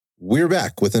We're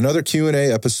back with another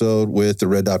Q&A episode with the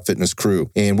Red Dot Fitness crew,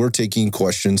 and we're taking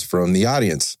questions from the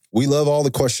audience. We love all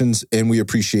the questions, and we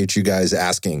appreciate you guys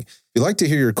asking. If you'd like to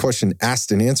hear your question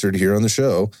asked and answered here on the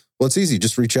show, well, it's easy.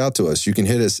 Just reach out to us. You can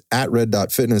hit us at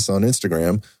red.fitness on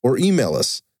Instagram or email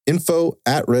us,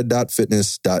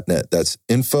 info@red.fitness.net. That's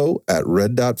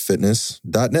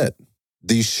info@red.fitness.net.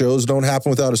 These shows don't happen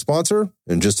without a sponsor.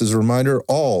 And just as a reminder,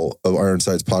 all of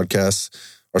Ironside's podcasts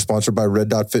are sponsored by Red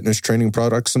Dot Fitness training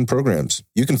products and programs.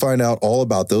 You can find out all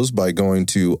about those by going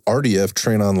to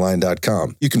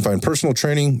rdftrainonline.com. You can find personal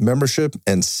training, membership,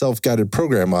 and self-guided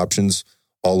program options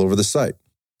all over the site.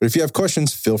 But if you have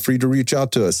questions, feel free to reach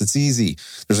out to us. It's easy.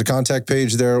 There's a contact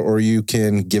page there, or you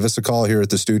can give us a call here at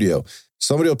the studio.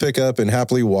 Somebody will pick up and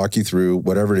happily walk you through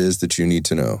whatever it is that you need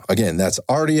to know. Again, that's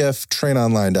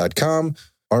rdftrainonline.com,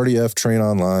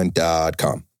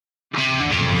 rdftrainonline.com.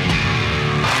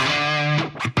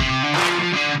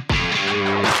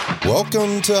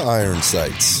 Welcome to Iron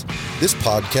Sights. This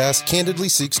podcast candidly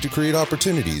seeks to create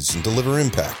opportunities and deliver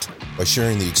impact by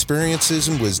sharing the experiences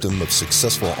and wisdom of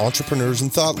successful entrepreneurs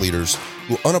and thought leaders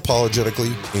who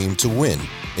unapologetically aim to win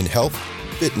in health,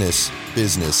 fitness,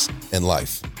 business, and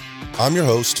life. I'm your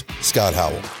host, Scott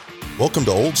Howell. Welcome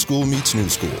to Old School Meets New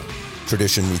School,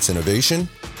 tradition meets innovation,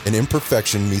 and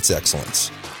imperfection meets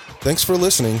excellence. Thanks for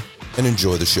listening and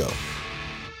enjoy the show.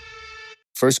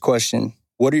 First question.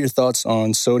 What are your thoughts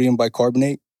on sodium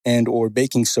bicarbonate and or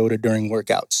baking soda during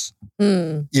workouts?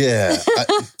 Yeah.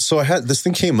 So I had, this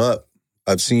thing came up.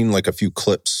 I've seen like a few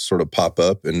clips sort of pop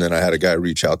up, and then I had a guy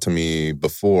reach out to me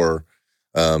before,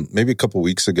 maybe a couple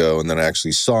weeks ago, and then I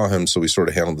actually saw him. So we sort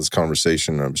of handled this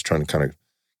conversation. I was trying to kind of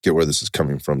get where this is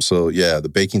coming from. So yeah, the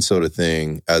baking soda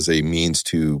thing as a means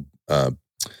to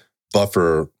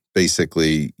buffer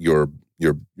basically your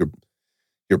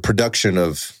production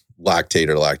of lactate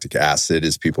or lactic acid,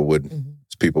 as people would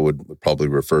probably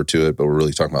refer to it, but we're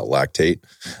really talking about lactate,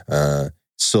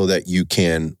 so that you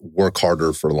can work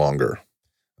harder for longer.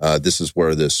 This is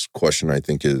where this question, I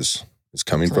think, is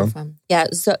coming from. Yeah.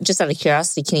 So just out of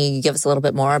curiosity, can you give us a little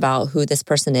bit more about who this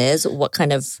person is? What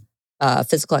kind of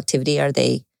physical activity are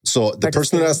they? So the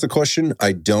person that asked the question,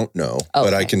 I don't know,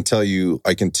 but I can tell you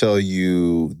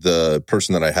the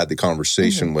person that I had the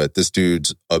conversation with. This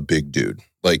dude's a big dude.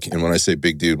 Like, and when I say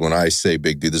big dude,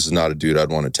 this is not a dude I'd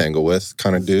want to tangle with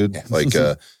kind of dude. Yeah. Like,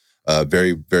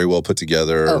 very, very well put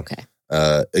together. Okay.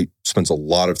 He spends a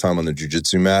lot of time on the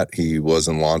jiu-jitsu mat. He was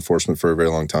in law enforcement for a very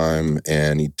long time,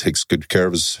 and he takes good care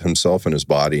of himself and his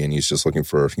body. And he's just looking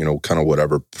for, kind of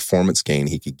whatever performance gain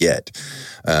he could get.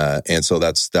 And so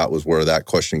that was where that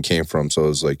question came from. So it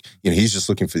was like, he's just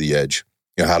looking for the edge.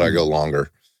 How do I go longer?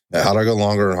 How do I go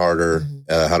longer and harder?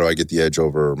 How do I get the edge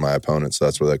over my opponent? So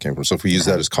that's where that came from. So if we use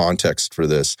that as context for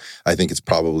this, I think it's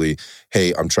probably,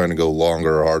 hey, I'm trying to go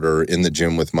longer or harder in the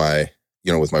gym with my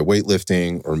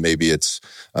weightlifting, or maybe it's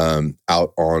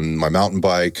out on my mountain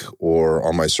bike or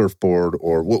on my surfboard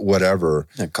or whatever.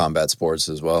 And combat sports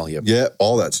as well. Yep. Yeah,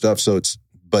 all that stuff.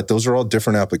 But those are all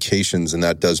different applications, and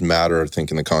that does matter, I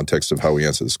think, in the context of how we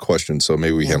answer this question. So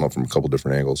maybe we handle it from a couple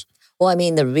different angles. Well, I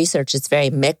mean, the research is very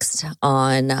mixed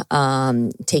on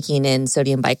taking in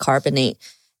sodium bicarbonate,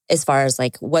 as far as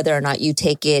like whether or not you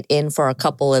take it in for a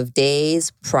couple of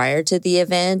days prior to the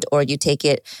event, or you take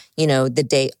it, the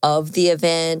day of the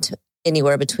event,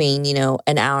 anywhere between,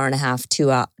 an hour and a half,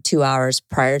 2 hours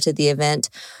prior to the event,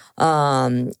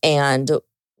 and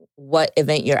what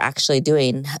event you're actually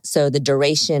doing. So the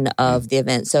duration of the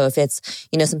event. So if it's,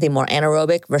 something more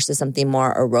anaerobic versus something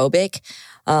more aerobic,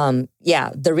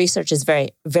 the research is very,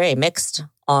 very mixed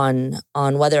on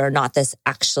whether or not this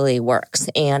actually works.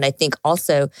 And I think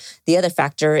also the other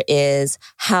factor is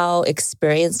how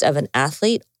experienced of an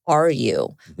athlete are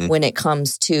you when it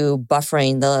comes to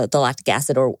buffering the lactic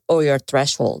acid or your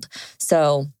threshold.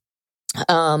 So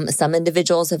some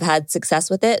individuals have had success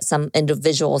with it. Some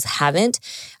individuals haven't.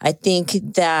 I think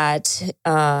that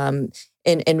in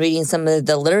reading some of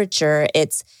the literature,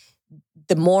 it's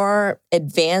the more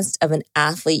advanced of an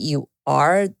athlete you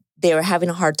are, they were having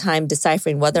a hard time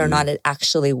deciphering whether or not it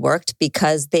actually worked,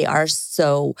 because they are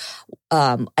so,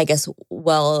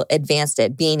 well advanced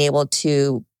at being able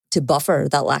to buffer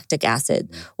that lactic acid.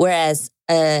 Whereas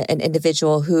an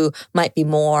individual who might be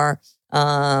more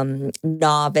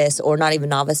novice, or not even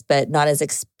novice, but not as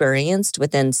experienced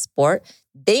within sport,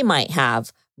 they might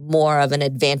have more of an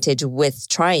advantage with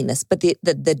trying this. But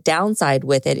the downside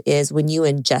with it is when you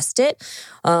ingest it,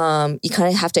 you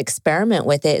kind of have to experiment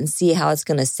with it and see how it's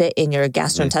going to sit in your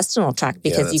gastrointestinal tract,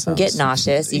 because you can get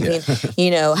nauseous, you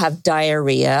can, have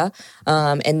diarrhea,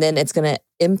 and then it's going to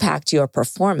impact your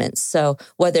performance. So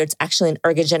whether it's actually an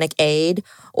ergogenic aid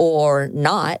or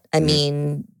not, I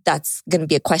mean, that's going to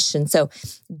be a question. So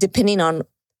depending on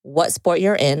what sport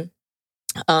you're in,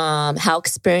 how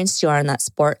experienced you are in that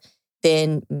sport,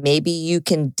 then maybe you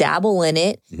can dabble in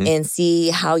it and see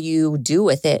how you do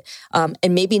with it. And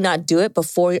maybe not do it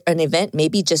before an event,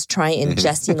 maybe just try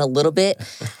ingesting a little bit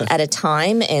at a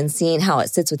time and seeing how it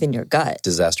sits within your gut.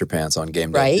 Disaster pants on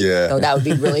game day. Right? Yeah. So that would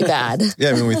be really bad. Yeah,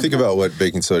 I mean, we think about what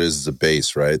baking soda is as a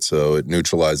base, right? So it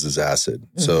neutralizes acid.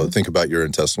 So think about your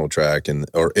intestinal tract and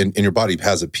your body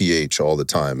has a pH all the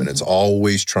time, and it's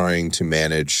always trying to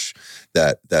manage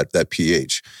that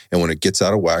pH. And when it gets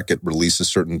out of whack, it releases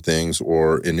certain things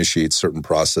or initiates certain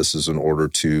processes in order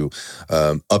to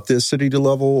up the acidity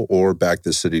level or back the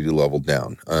acidity level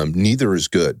down. Neither is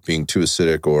good, being too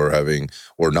acidic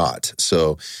or not.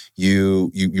 So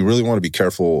you really want to be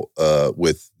careful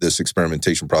with this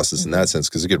experimentation process in that sense,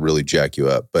 because it could really jack you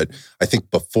up. But I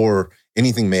think before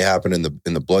anything may happen in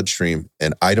the bloodstream,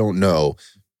 and I don't know,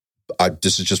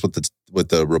 this is just what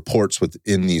the reports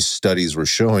within these studies were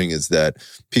showing, is that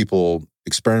people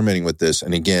experimenting with this,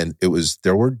 and again,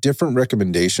 there were different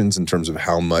recommendations in terms of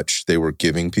how much they were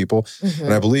giving people.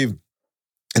 And I believe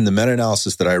in the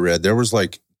meta-analysis that I read, there was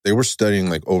they were studying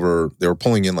they were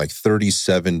pulling in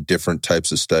 37 different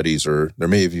types of studies, or there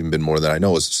may have even been more than I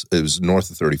know. It was north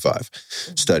of 35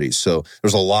 studies. So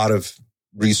there's a lot of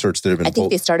research that have been I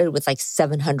think they started with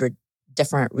 700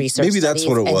 different research Maybe that's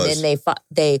studies, what it was. And then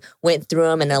they went through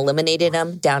them and eliminated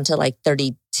them down to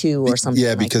 32 or something.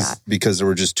 Yeah, because because there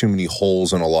were just too many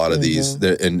holes in a lot of these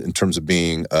in terms of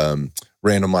being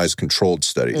randomized controlled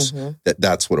studies.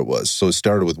 That's what it was. So it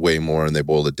started with way more, and they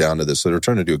boiled it down to this. So they're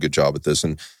trying to do a good job with this.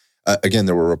 And again,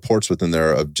 there were reports within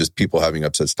there of just people having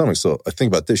upset stomachs. So I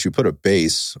think about this: you put a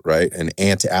base, right, an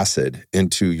antacid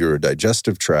into your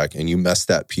digestive tract, and you mess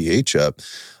that pH up.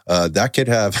 That could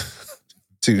have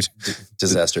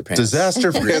disaster pants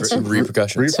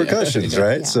repercussions,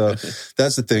 right? Yeah. So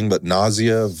that's the thing. But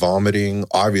nausea, vomiting,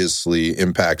 obviously is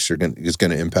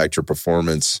going to impact your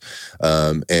performance,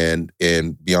 and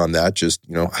beyond that, just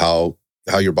how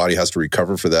your body has to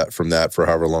recover from that for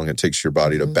however long it takes your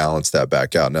body to balance that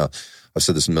back out. Now, I've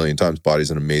said this a million times,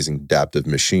 body's an amazing adaptive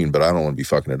machine, but I don't want to be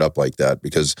fucking it up like that,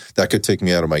 because that could take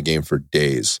me out of my game for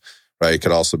days, right? It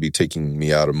could also be taking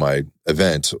me out of my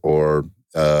event, or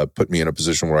put me in a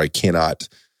position where I cannot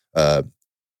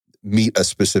meet a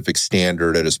specific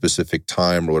standard at a specific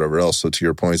time or whatever else. So to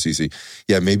your point, Cece,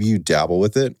 yeah, maybe you dabble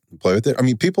with it and play with it. I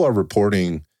mean, people are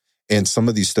reporting, and some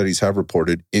of these studies have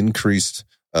reported increased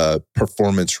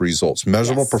performance results,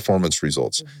 measurable performance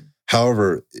results.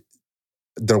 However,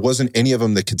 there wasn't any of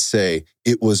them that could say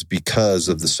it was because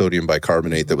of the sodium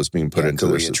bicarbonate that was being put into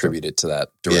their system. Attribute it to that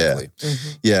directly.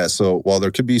 Yeah. So while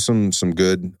there could be some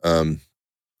good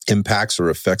impacts or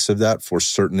effects of that for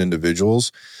certain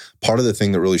individuals, part of the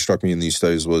thing that really struck me in these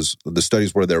studies was the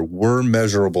studies where there were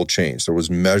measurable change. There was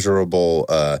measurable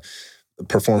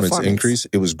performance increase.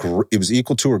 It was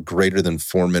equal to or greater than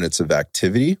 4 minutes of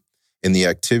activity. And the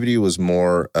activity was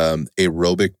more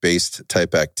aerobic-based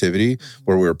type activity,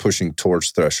 where we were pushing towards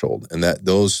threshold. And that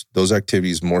those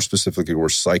activities more specifically were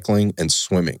cycling and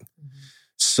swimming.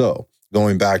 So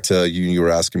going back to you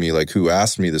were asking me who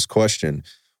asked me this question.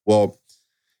 Well,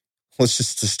 let's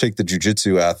just take the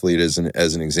jiu-jitsu athlete as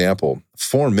an example.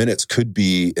 4 minutes could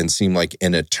be and seem like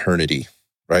an eternity,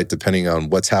 right? Depending on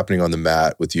what's happening on the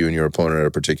mat with you and your opponent at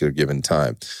a particular given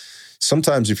time.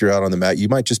 Sometimes if you're out on the mat, you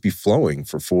might just be flowing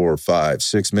for 4 or 5,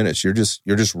 6 minutes. You're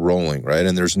just rolling, right?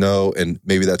 And and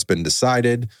maybe that's been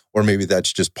decided, or maybe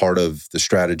that's just part of the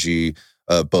strategy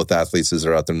of both athletes as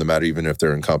they're out there on the mat, even if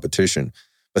they're in competition.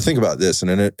 But think about this,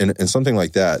 and in something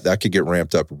like that could get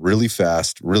ramped up really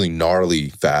fast, really gnarly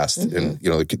fast, and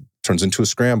it turns into a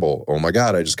scramble. Oh my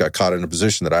God, I just got caught in a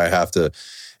position that I have to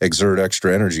exert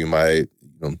extra energy.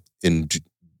 In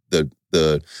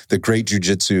the great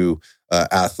jiu-jitsu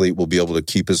athlete will be able to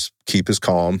keep his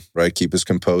calm, right? Keep his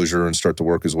composure and start to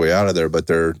work his way out of there. But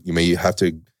you may have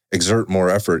to exert more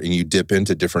effort, and you dip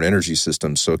into different energy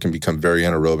systems. So it can become very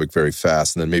anaerobic very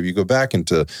fast. And then maybe you go back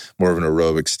into more of an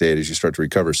aerobic state as you start to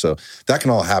recover. So that can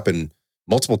all happen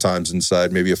multiple times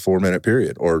inside maybe a 4-minute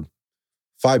period or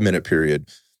 5-minute period,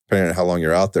 depending on how long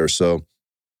you're out there. So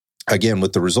again,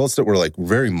 with the results that were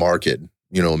very marked,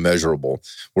 measurable,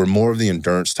 were more of the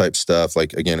endurance type stuff,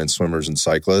 again, in swimmers and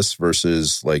cyclists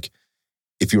versus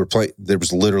if you were playing, there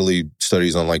was literally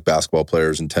studies on like basketball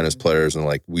players and tennis players, and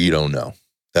like, we don't know.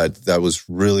 That was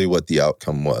really what the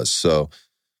outcome was. So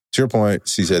to your point,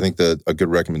 Cece, I think a good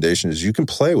recommendation is you can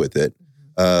play with it.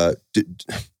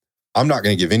 I'm not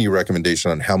going to give any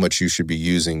recommendation on how much you should be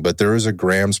using, but there is a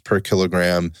grams per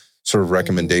kilogram sort of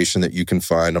recommendation that you can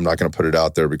find. I'm not going to put it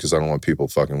out there because I don't want people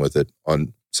fucking with it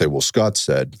on, say, well, Scott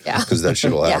said, because that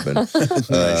shit will happen.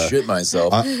 I shit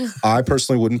myself. I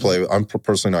personally wouldn't play. I'm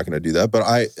personally not going to do that. But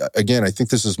I think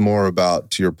this is more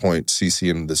about, to your point, Cece,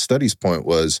 and the study's point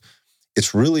was,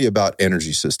 it's really about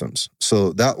energy systems.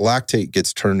 So that lactate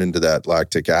gets turned into that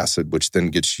lactic acid, which then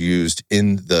gets used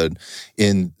in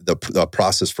the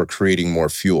process for creating more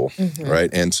fuel, right?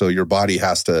 And so your body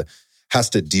has to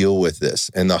deal with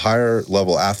this. And the higher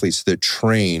level athletes that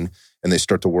train and they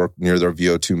start to work near their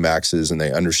VO2 maxes and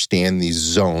they understand these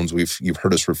zones. You've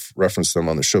heard us reference them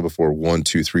on the show before, 1,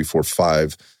 2, 3, 4,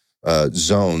 5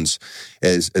 zones.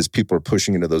 As people are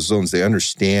pushing into those zones, they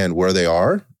understand where they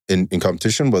are in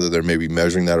competition, whether they're maybe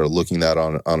measuring that or looking that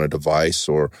on a device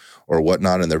or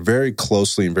whatnot. And they're very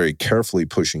closely and very carefully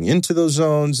pushing into those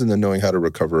zones and then knowing how to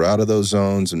recover out of those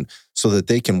zones, and so that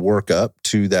they can work up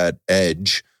to that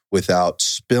edge without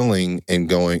spilling and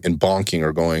going and bonking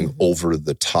or going over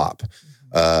the top.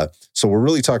 So we're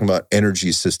really talking about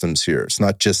energy systems here. It's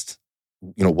not just,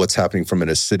 what's happening from an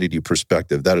acidity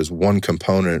perspective. That is one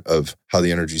component of how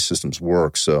the energy systems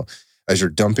work. So as you're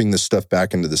dumping this stuff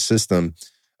back into the system,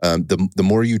 the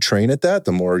more you train at that,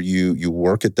 the more you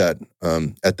work at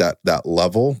that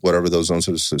level, whatever those zones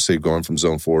are, so say going from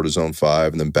zone 4 to zone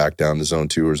 5 and then back down to zone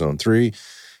 2 or zone 3.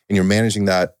 And you're managing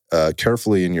that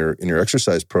carefully in your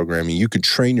exercise programming, you could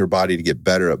train your body to get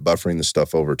better at buffering the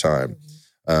stuff over time.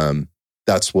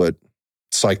 That's what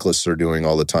cyclists are doing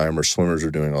all the time, or swimmers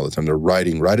are doing all the time. They're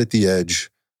riding right at the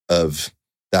edge of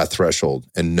that threshold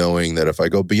and knowing that if I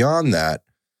go beyond that,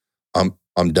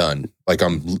 I'm done. Like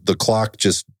the clock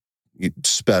just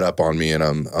sped up on me and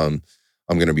I'm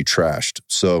going to be trashed.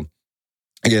 So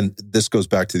again, this goes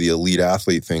back to the elite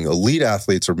athlete thing. Elite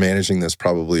athletes are managing this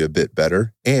probably a bit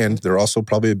better, and they're also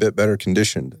probably a bit better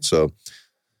conditioned. So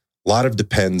a lot of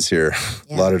depends here.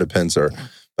 A lot of depends are,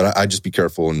 but I just be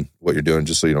careful in what you're doing,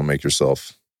 just so you don't make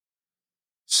yourself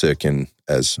sick. And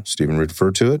as Stephen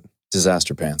referred to it,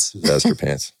 disaster pants. Disaster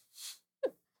pants.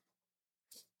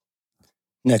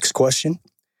 Next question.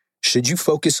 Should you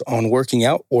focus on working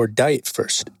out or diet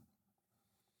first?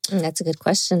 That's a good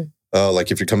question.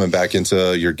 Like if you're coming back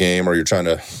into your game, or you're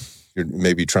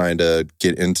maybe trying to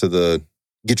get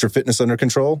your fitness under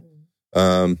control.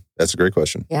 That's a great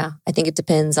question. Yeah. I think it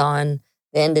depends on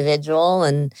the individual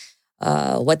and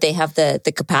what they have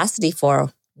the capacity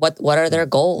for. What are their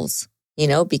goals?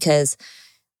 Because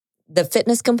the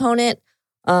fitness component,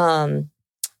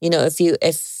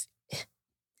 if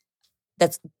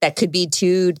that could be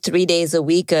 2-3 days a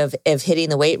week of hitting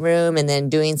the weight room and then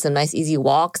doing some nice easy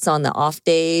walks on the off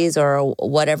days or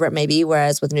whatever it may be.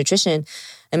 Whereas with nutrition,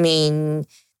 I mean,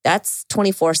 that's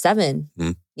 24/7,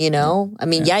 I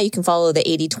mean, you can follow the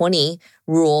 80-20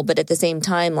 rule, but at the same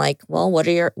time, like, well, what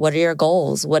are your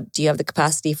goals? What do you have the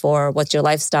capacity for? What's your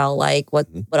lifestyle like? What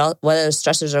other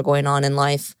stressors are going on in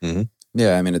life?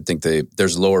 Yeah, I mean, I think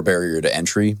there's a lower barrier to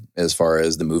entry as far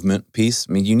as the movement piece.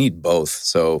 I mean, you need both.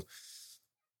 So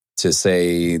to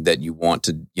say that you want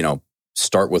to,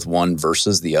 start with one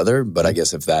versus the other, but I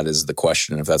guess if that is the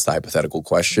question, if that's the hypothetical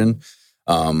question,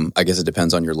 I guess it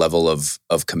depends on your level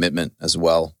of commitment as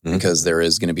well, because there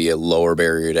is going to be a lower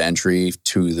barrier to entry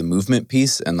to the movement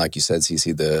piece. And like you said,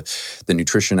 Cece, the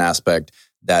nutrition aspect,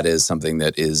 that is something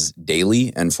that is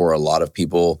daily. And for a lot of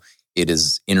people, it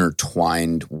is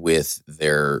intertwined with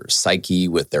their psyche,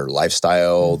 with their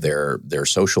lifestyle, their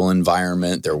social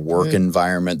environment, their work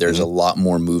environment. There's a lot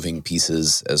more moving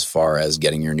pieces as far as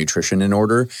getting your nutrition in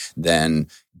order than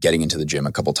getting into the gym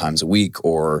a couple times a week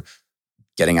or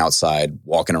getting outside,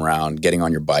 walking around, getting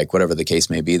on your bike, whatever the case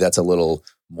may be. That's a little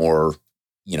more,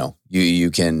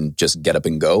 you can just get up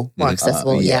and go. More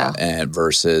accessible, And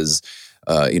versus,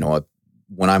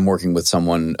 when I'm working with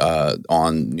someone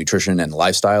on nutrition and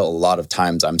lifestyle, a lot of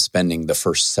times I'm spending the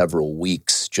first several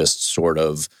weeks just sort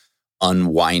of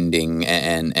unwinding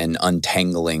and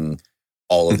untangling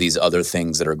all of these other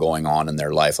things that are going on in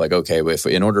their life. Like, okay, if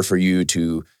in order for you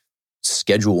to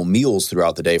schedule meals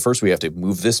throughout the day, first we have to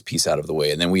move this piece out of the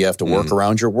way, and then we have to work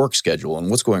around your work schedule and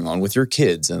what's going on with your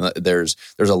kids. And there's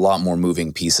a lot more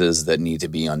moving pieces that need to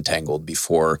be untangled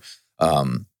before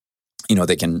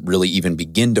they can really even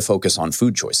begin to focus on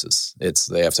food choices.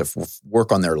 They have to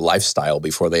work on their lifestyle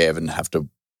before they even have to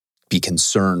be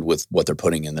concerned with what they're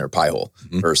putting in their pie hole.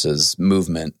 Versus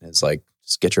movement is like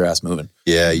Just get your ass moving.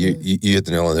 Yeah, you hit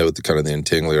the nail on the head with the kind of the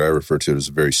entangler. I refer to it as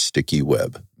a very sticky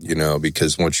web,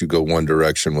 because once you go one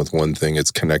direction with one thing,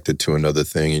 it's connected to another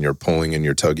thing, and you're pulling and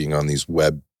you're tugging on these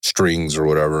web strings or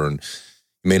whatever, and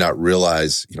you may not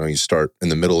realize, you start in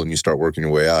the middle and you start working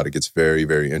your way out. It gets very,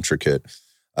 very intricate.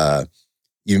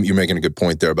 You're making a good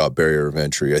point there about barrier of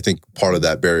entry. I think part of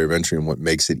that barrier of entry and what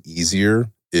makes it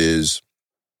easier is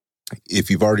if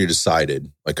you've already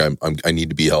decided, like I need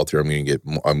to be healthier,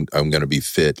 I'm going to be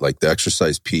fit. Like the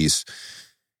exercise piece,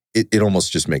 it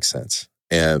almost just makes sense.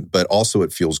 But also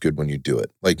it feels good when you do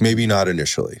it. Like maybe not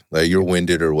initially, like you're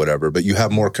winded or whatever, but you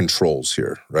have more controls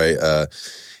here, right?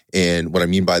 And what I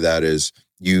mean by that is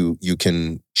you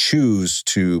can choose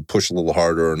to push a little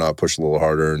harder or not push a little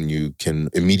harder, and you can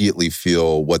immediately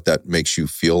feel what that makes you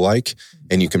feel like,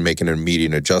 and you can make an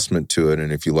immediate adjustment to it.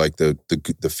 And if you like the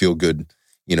feel good,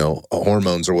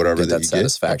 hormones or whatever that you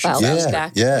satisfaction.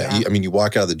 get. Yeah. You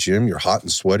walk out of the gym, you're hot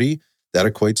and sweaty. That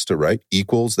equates to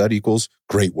equals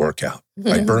great workout.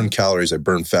 I burn calories, I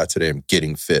burn fat today. I'm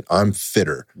getting fit. I'm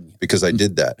fitter because I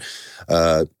did that.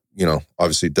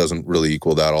 Obviously it doesn't really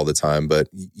equal that all the time, but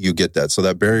you get that. So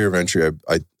that barrier of entry,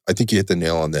 I think you hit the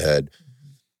nail on the head.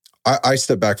 I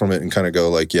step back from it and kind of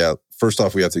go first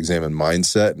off, we have to examine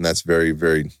mindset. And that's very,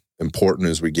 very important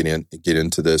as we get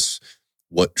into this.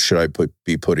 What should I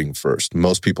be putting first?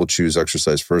 Most people choose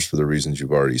exercise first for the reasons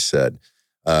you've already said.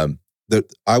 The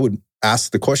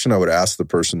question I would ask the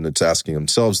person that's asking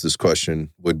themselves this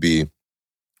question would be,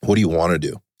 what do you want to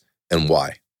do and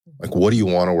why? Like, what do you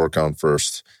want to work on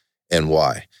first and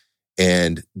why?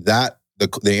 And that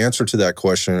the answer to that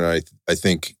question, I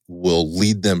think, will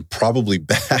lead them probably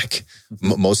back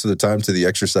most of the time to the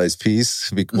exercise piece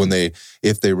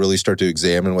if they really start to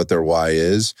examine what their why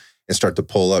is and start to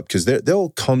pull up, because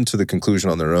they'll come to the conclusion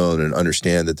on their own and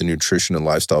understand that the nutrition and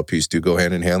lifestyle piece do go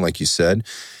hand in hand, like you said.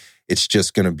 It's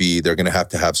just going to be, they're going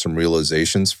to have some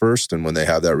realizations first. And when they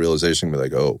have that realization, they're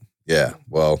like, oh, yeah,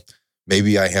 well,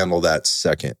 maybe I handle that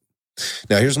second.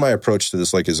 Now, here's my approach to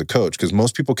this, like as a coach, because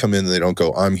most people come in and they don't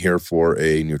go, I'm here for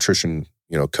a nutrition,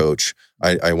 coach.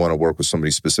 I want to work with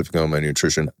somebody specific on my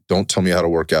nutrition. Don't tell me how to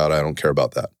work out. I don't care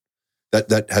about that.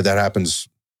 That happens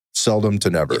seldom to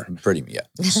never. Yeah.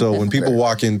 So when people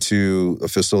walk into a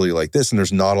facility like this, and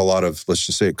there's not a lot of, let's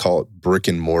just say, call it brick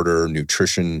and mortar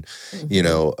nutrition,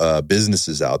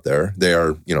 businesses out there. They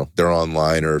are, they're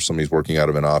online, or somebody's working out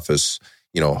of an office,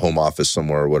 home office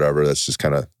somewhere or whatever. That's just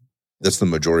that's the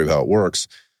majority of how it works.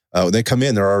 When they come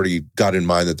in, they're already got in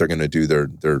mind that they're going to do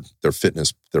their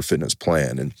fitness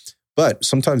plan. But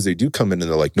sometimes they do come in and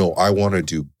they're like, no, I want to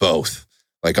do both.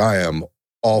 Like, I am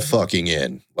all fucking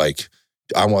in. Like,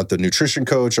 I want the nutrition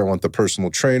coach. I want the personal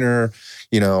trainer.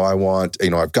 I want,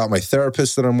 I've got my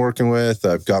therapist that I'm working with.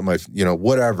 I've got my,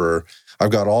 whatever.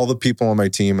 I've got all the people on my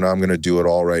team, and I'm going to do it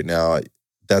all right now.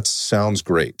 That sounds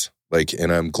great.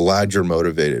 And I'm glad you're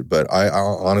motivated. But I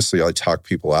honestly talk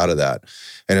people out of that.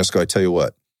 And I tell you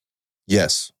what,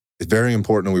 yes, it's very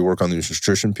important that we work on the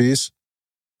nutrition piece.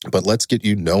 But let's get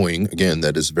you knowing, again,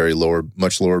 that is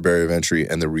much lower barrier of entry,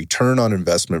 and the return on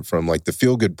investment from the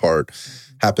feel-good part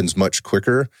happens much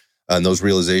quicker. And those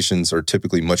realizations are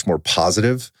typically much more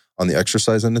positive on the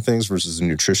exercise end of things versus the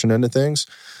nutrition end of things.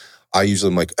 I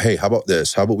usually am like, hey, how about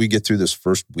this? How about we get through this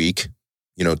first week,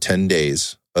 10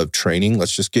 days of training?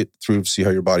 Let's just get through, see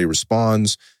how your body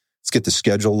responds. Let's get the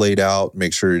schedule laid out.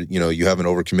 Make sure, you haven't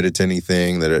overcommitted to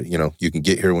anything, that, you can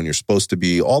get here when you're supposed to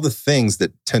be. All the things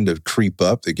that tend to creep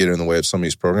up that get in the way of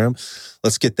somebody's program.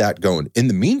 Let's get that going. In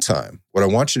the meantime, what I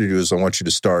want you to do is I want you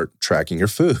to start tracking your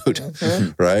food,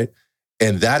 right?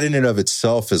 And that in and of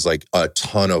itself is like a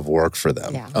ton of work for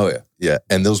them. Yeah. Oh, yeah. Yeah.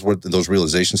 And those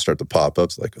realizations start to pop up.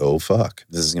 It's like, oh, fuck.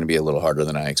 This is going to be a little harder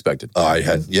than I expected.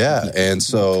 And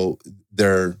so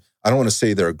I don't want to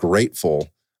say they're grateful.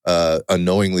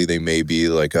 Unknowingly, they may be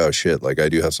like, oh shit, I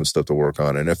do have some stuff to work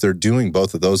on. And if they're doing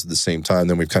both of those at the same time,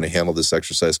 then we've kind of handled this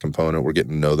exercise component. We're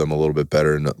getting to know them a little bit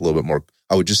better and a little bit more,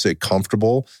 I would just say,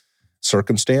 comfortable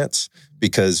circumstance,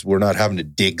 because we're not having to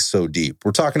dig so deep.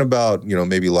 We're talking about,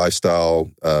 maybe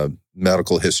lifestyle,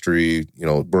 medical history,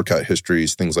 workout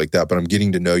histories, things like that. But I'm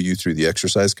getting to know you through the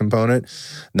exercise component,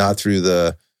 not through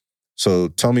so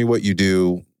tell me what you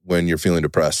do when you're feeling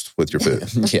depressed with your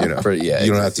food. You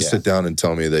don't have to sit down and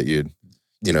tell me that Yeah,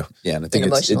 and I think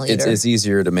it's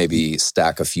easier to maybe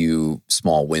stack a few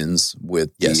small wins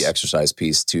with the exercise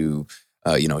piece to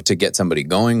to get somebody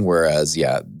going. Whereas,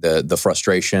 the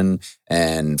frustration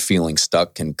and feeling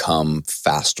stuck can come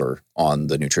faster on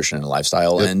the nutrition and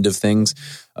lifestyle end of things.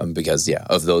 Because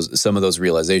some of those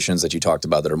realizations that you talked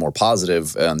about that are more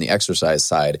positive on the exercise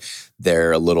side,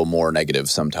 they're a little more negative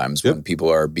sometimes when people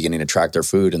are beginning to track their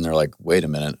food and they're like, wait a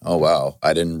minute, oh wow,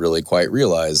 I didn't really quite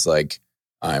realize like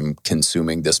I'm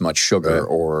consuming this much sugar,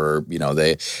 or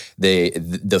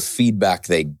the feedback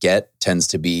they get tends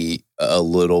to be a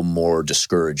little more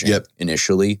discouraging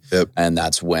initially, and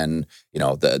that's when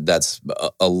that's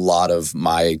a lot of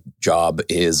my job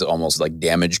is almost like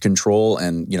damage control,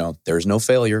 and there's no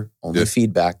failure, only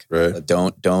feedback. Right.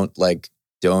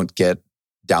 Don't get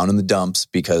down in the dumps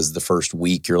because the first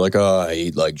week you're like, oh, I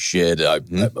eat like shit,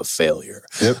 I'm a failure.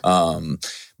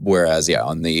 Whereas,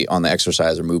 on the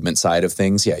exercise or movement side of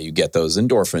things, you get those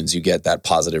endorphins, you get that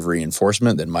positive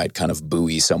reinforcement that might kind of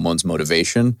buoy someone's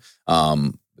motivation.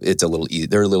 It's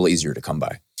they're a little easier to come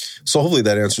by. So hopefully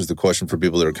that answers the question for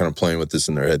people that are kind of playing with this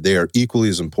in their head. They are equally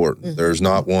as important. Mm-hmm. There's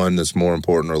not one that's more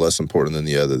important or less important than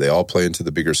the other. They all play into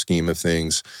the bigger scheme of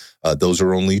things. Those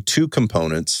are only two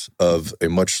components of a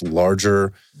much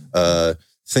larger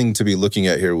thing to be looking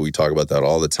at here. We talk about that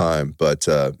all the time, but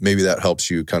maybe that helps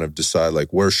you kind of decide,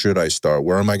 like, where should I start?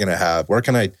 Where am I going to have? Where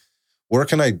can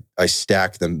I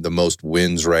stack the most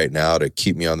wins right now to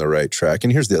keep me on the right track?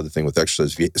 And here's the other thing with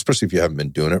exercise, especially if you haven't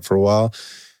been doing it for a while,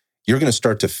 you're going to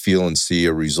start to feel and see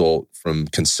a result from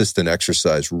consistent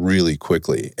exercise really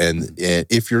quickly. And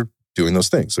if you're doing those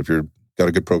things, if you've got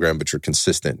a good program, but you're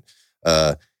consistent,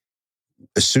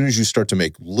 as soon as you start to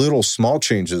make little small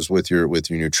changes with your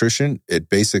nutrition, it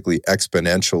basically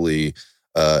exponentially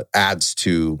adds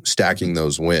to stacking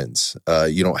those wins.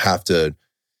 You don't have to.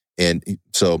 And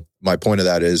so my point of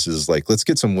that is like, let's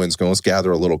get some wins going. Let's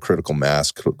gather a little critical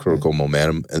mass, critical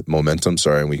momentum,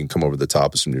 and we can come over the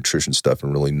top of some nutrition stuff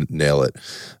and really nail it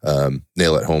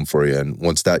home for you. And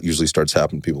once that usually starts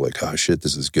happening, people are like, oh shit,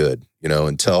 this is good,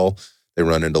 until they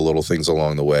run into little things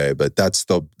along the way. But that's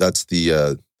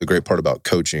the great part about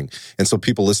coaching. And so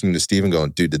people listening to Steven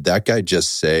going, dude, did that guy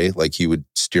just say like he would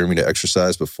steer me to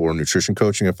exercise before nutrition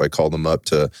coaching if I called him up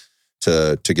to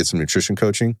get some nutrition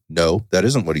coaching? No, that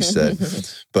isn't what he said.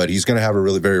 But he's going to have a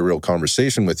really very real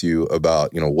conversation with you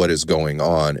about, what is going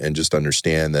on, and just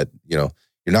understand that, you're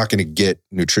not going to get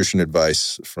nutrition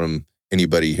advice from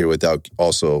anybody here without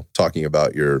also talking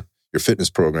about your fitness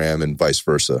program and vice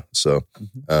versa. So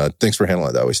thanks for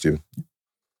handling it that way, Steven.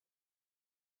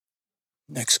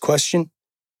 Next question.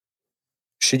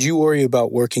 Should you worry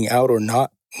about working out or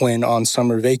not when on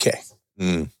summer vacay?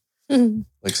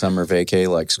 Like summer vacay,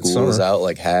 like school is out,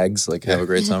 like hags, like have a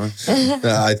great summer.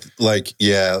 I've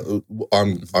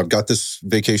got this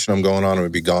vacation I'm going on. I'm going to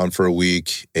be gone for a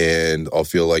week, and I'll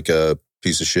feel like a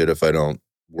piece of shit if I don't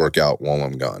work out while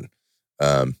I'm gone.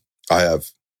 I have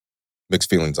mixed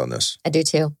feelings on this. I do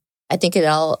too. I think it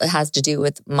all has to do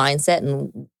with mindset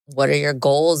and what are your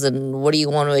goals and what do you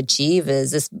want to achieve?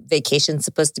 Is this vacation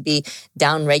supposed to be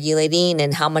down regulating,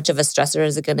 and how much of a stressor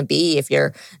is it going to be if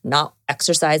you're not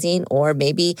exercising? Or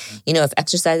maybe, if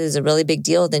exercise is a really big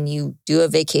deal, then you do a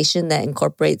vacation that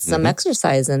incorporates some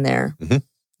exercise in there,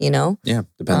 Yeah,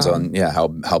 depends on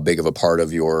how big of a part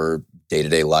of your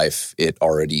day-to-day life it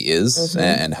already is,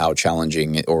 and how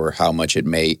challenging or how much it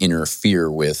may interfere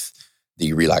with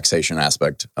the relaxation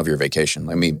aspect of your vacation.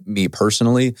 Like me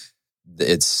personally,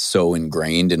 it's so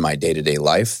ingrained in my day-to-day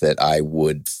life that I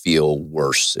would feel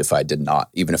worse if I did not,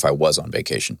 even if I was on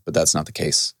vacation. But that's not the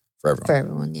case for everyone. For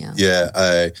everyone, yeah.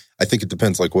 Yeah, I think it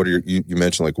depends. Like, what are you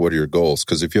mentioned, like, what are your goals?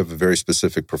 Because if you have a very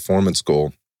specific performance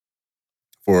goal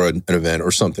for an event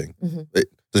or something, it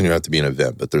doesn't even have to be an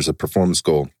event, but there's a performance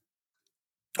goal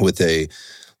with a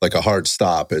hard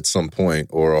stop at some point,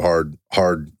 or a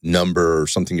hard number or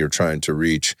something you're trying to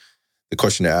reach. The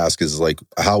question to ask is like,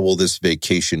 how will this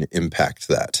vacation impact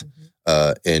that?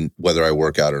 And whether I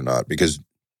work out or not? Because,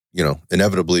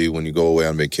 inevitably when you go away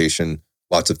on vacation,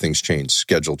 lots of things change.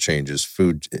 Schedule changes,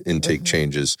 food intake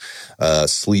changes,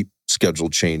 sleep schedule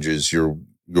changes, your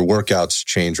workouts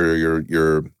change, or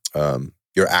your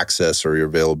access or your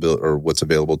availability, or what's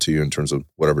available to you in terms of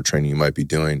whatever training you might be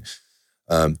doing.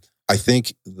 I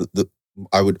think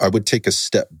I would take a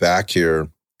step back here.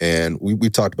 And we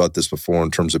talked about this before in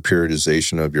terms of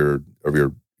periodization of your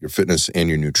fitness and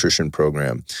your nutrition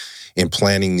program, and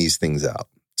planning these things out.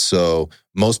 So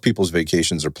most people's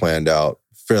vacations are planned out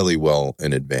fairly well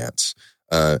in advance.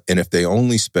 And if they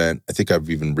only spent, I think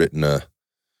I've even written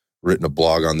a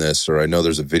blog on this, or I know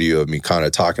there's a video of me kind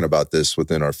of talking about this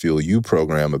within our Fuel You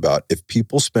program, about if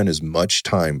people spend as much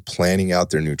time planning out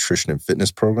their nutrition and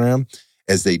fitness program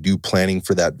as they do planning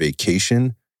for that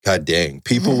vacation, God dang,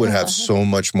 people would have so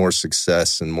much more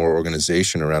success and more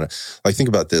organization around it. Like, think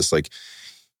about this. Like,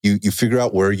 you figure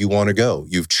out where you want to go.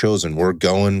 You've chosen, we're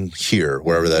going here,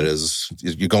 wherever that is.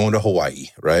 You're going to Hawaii,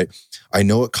 right? I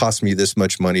know it costs me this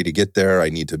much money to get there. I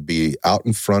need to be out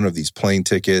in front of these plane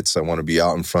tickets. I want to be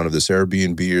out in front of this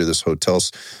Airbnb or this hotel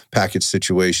package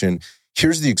situation.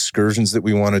 Here's the excursions that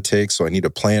we want to take. So I need to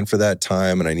plan for that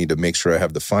time, and I need to make sure I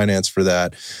have the finance for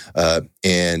that.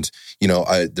 And,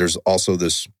 there's also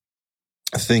this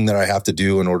thing that I have to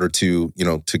do in order to,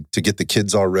 to get the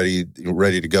kids all ready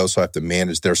to go. So I have to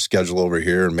manage their schedule over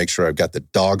here and make sure I've got the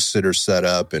dog sitter set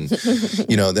up. And,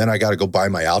 then I got to go buy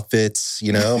my outfits,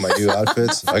 my new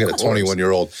outfits. I got a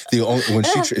 21-year-old. When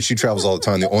she travels all the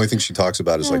time, the only thing she talks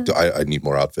about is like, I need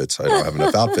more outfits. I don't have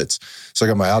enough outfits. So I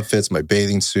got my outfits, my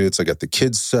bathing suits. I got the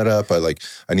kids set up.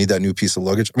 I need that new piece of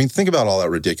luggage. I mean, think about all that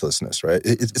ridiculousness, right?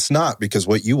 It's not, because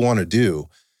what you want to do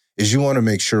is you want to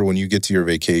make sure when you get to your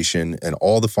vacation and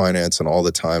all the finance and all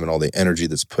the time and all the energy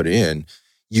that's put in,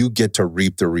 you get to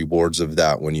reap the rewards of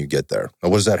that when you get there. Now,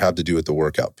 what does that have to do with the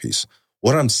workout piece?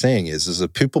 What I'm saying is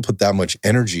if people put that much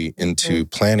energy into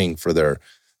planning for their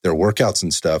workouts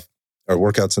and stuff, or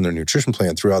workouts in their nutrition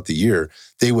plan throughout the year,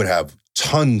 they would have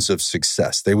tons of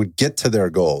success. They would get to their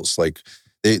goals. Like,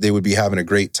 they would be having a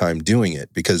great time doing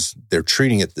it because they're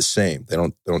treating it the same. They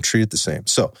don't treat it the same.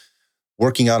 So,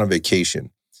 working out on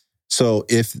vacation. So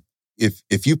if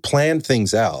you plan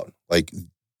things out, like,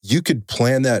 you could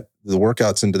plan the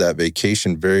workouts into that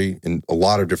vacation in a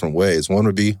lot of different ways. One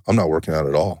would be, I'm not working out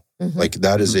at all. Mm-hmm. Like,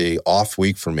 that is a off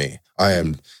week for me. I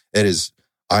am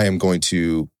going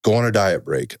to go on a diet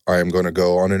break. I am going to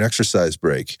go on an exercise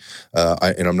break.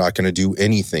 And I'm not going to do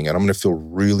anything. And I'm going to feel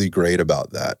really great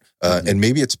about that. And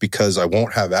maybe it's because I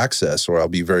won't have access, or I'll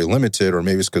be very limited, or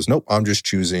maybe it's because, nope, I'm just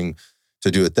choosing to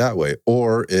do it that way.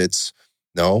 Or it's,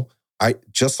 no,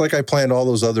 just like I planned all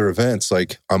those other events,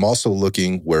 like, I'm also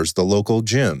looking, where's the local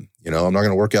gym? I'm not going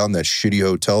to work out in that shitty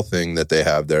hotel thing that they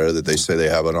have there, that they say they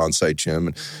have an on-site gym,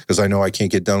 because I know I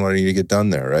can't get done what I need to get done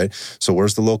there, right? So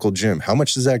where's the local gym? How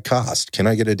much does that cost? Can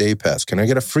I get a day pass? Can I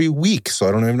get a free week so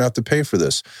I don't even have to pay for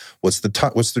this? What's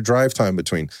the drive time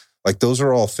between? Like, those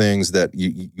are all things that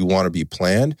you want to be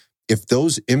planned. If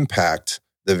those impact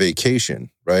the vacation,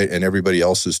 right, and everybody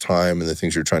else's time and the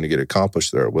things you're trying to get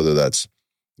accomplished there, whether that's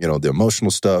the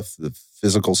emotional stuff, the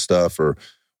physical stuff, or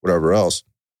whatever else.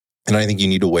 And I think you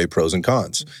need to weigh pros and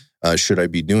cons. Should I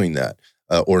be doing that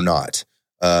or not?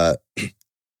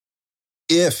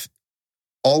 If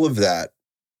all of that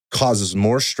causes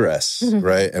more stress,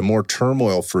 right, and more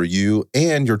turmoil for you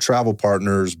and your travel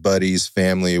partners, buddies,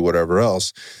 family, whatever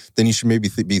else, then you should maybe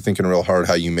be thinking real hard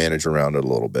how you manage around it a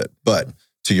little bit. But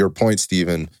to your point,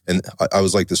 Stephen, and I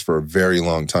was like this for a very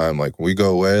long time. Like, when we go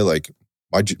away, like,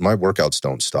 my workouts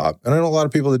don't stop. And I know a lot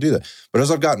of people that do that. But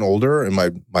as I've gotten older, and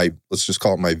my let's just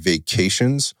call it my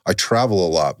vacations, I travel a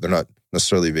lot. They're not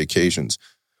necessarily vacations.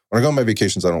 When I go on my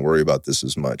vacations, I don't worry about this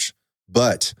as much.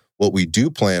 But what we do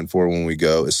plan for when we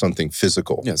go is something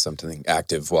physical. Yeah, something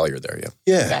active while you're there,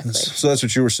 Yeah. Exactly. So that's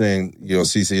what you were saying,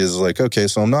 Cece, is like, okay,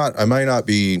 so I might not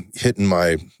be hitting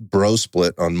my bro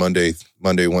split on Monday,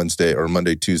 Wednesday, or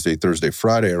Monday, Tuesday, Thursday,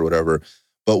 Friday, or whatever.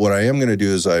 But what I am going to do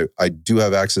is I do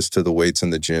have access to the weights in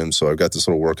the gym. So I've got this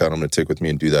little workout I'm going to take with me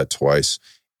and do that twice.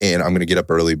 And I'm going to get up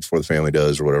early before the family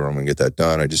does or whatever. I'm going to get that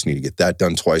done. I just need to get that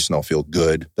done twice and I'll feel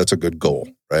good. That's a good goal,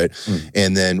 right?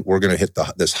 And then we're going to hit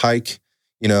this hike,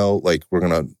 like, we're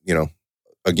going to,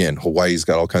 again, Hawaii's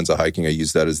got all kinds of hiking. I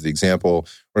use that as the example.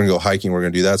 We're going to go hiking. We're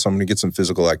going to do that. So I'm going to get some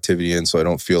physical activity in so I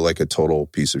don't feel like a total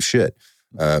piece of shit.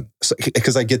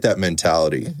 Because I get that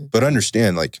mentality. But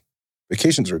understand, like,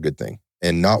 vacations are a good thing.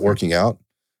 And not working out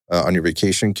on your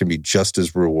vacation can be just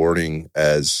as rewarding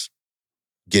as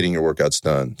getting your workouts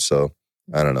done. So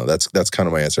I don't know. That's kind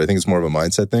of my answer. I think it's more of a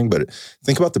mindset thing. But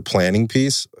think about the planning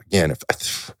piece. Again,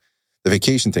 the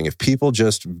vacation thing, if people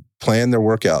just plan their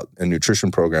workout and nutrition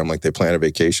program like they plan a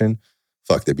vacation,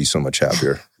 fuck, they'd be so much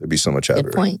happier. They'd be so much happier.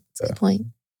 Good point. Good point.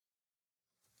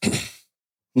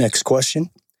 Next question.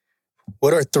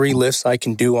 What are 3 lifts I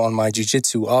can do on my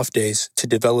jiu-jitsu off days to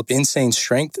develop insane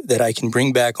strength that I can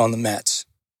bring back on the mats?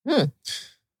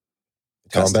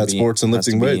 Combat sports and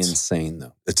lifting weights. Insane,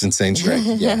 though. It's insane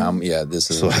strength. This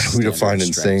is. So how do we define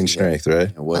insane strength,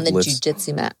 right? On the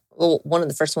jiu-jitsu mat. Well, one of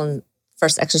the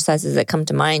first exercises that come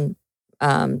to mind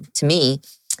to me,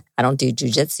 I don't do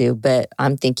jiu-jitsu, but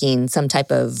I'm thinking some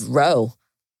type of row.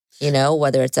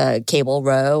 Whether it's a cable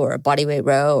row or a bodyweight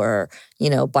row or,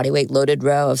 bodyweight loaded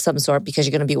row of some sort, because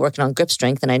you're going to be working on grip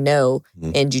strength. And I know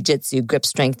in jiu-jitsu, grip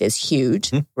strength is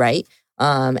huge, right?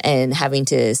 and having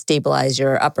to stabilize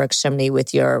your upper extremity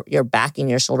with your back and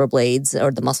your shoulder blades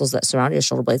or the muscles that surround your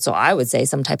shoulder blades. So I would say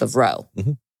some type of row.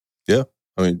 Mm-hmm. Yeah.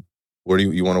 I mean, where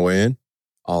do you want to weigh in?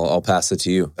 I'll pass it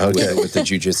to you. Okay. With the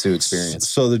jiu-jitsu experience.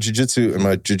 So the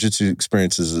my jiu-jitsu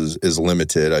experience is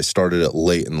limited. I started it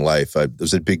late in life. It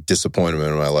was a big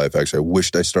disappointment in my life. Actually, I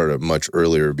wished I started much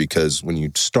earlier, because when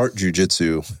you start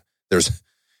jiu-jitsu,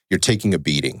 you're taking a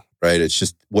beating, right? It's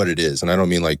just what it is. And I don't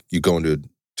mean like you go into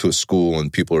a school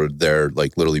and people are there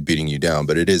like literally beating you down,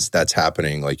 but that's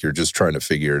happening. Like you're just trying to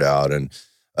figure it out. And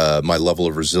my level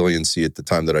of resiliency at the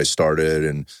time that I started,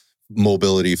 and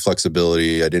mobility,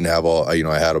 flexibility, I didn't have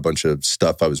I had a bunch of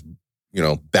stuff I was,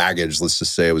 baggage, let's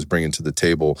just say, I was bringing to the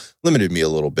table, limited me a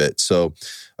little bit. So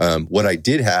what I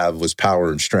did have was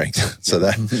power and strength. So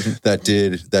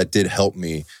that did help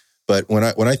me. But when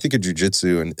I think of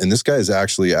jiu-jitsu, and this guy is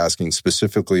actually asking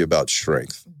specifically about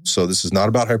strength. So this is not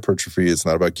about hypertrophy. It's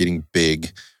not about getting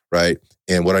big, right?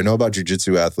 And what I know about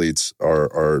jiu-jitsu athletes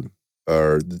are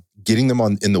getting them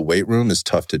in the weight room is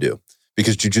tough to do,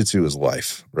 because jiu-jitsu is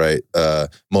life, right?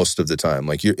 Most of the time.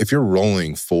 Like if you're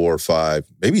rolling 4, 5,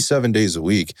 maybe 7 days a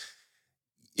week,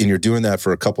 and you're doing that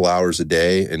for a couple hours a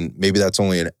day, and maybe that's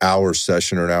only an hour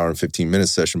session or an hour and 15-minute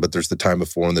session, but there's the time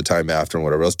before and the time after and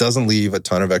whatever else, doesn't leave a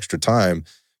ton of extra time,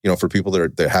 for people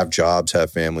that have jobs,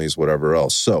 have families, whatever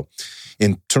else. So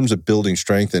in terms of building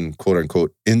strength and quote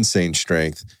unquote insane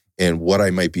strength, and what I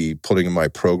might be putting in my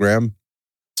program,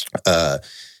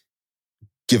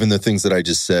 given the things that I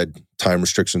just said, time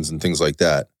restrictions and things like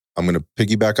that, I'm going to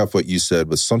piggyback off what you said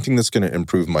with something that's going to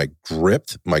improve my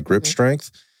grip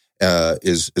strength.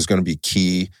 Is going to be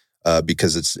key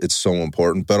because it's so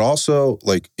important. But also,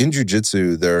 like in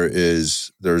jiu-jitsu,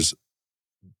 there's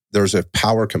a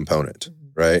power component,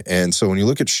 right? And so when you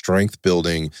look at strength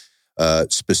building,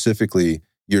 specifically,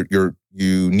 you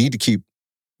need to keep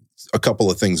a couple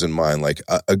of things in mind. Like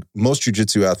most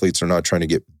jiu-jitsu athletes are not trying to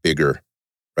get bigger,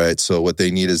 right? So what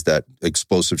they need is that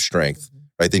explosive strength,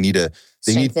 right? They need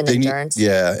endurance.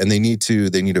 Yeah, and they need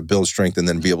to build strength and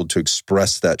then be able to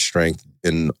express that strength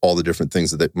in all the different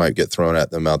things that might get thrown at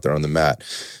them out there on the mat.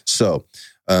 So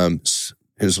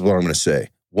here's what I'm going to say.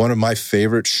 One of my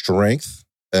favorite strength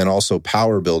and also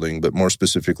power building, but more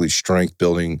specifically strength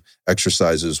building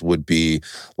exercises would be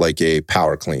like a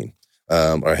power clean,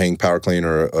 or a hang power clean,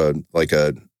 or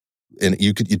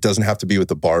it doesn't have to be with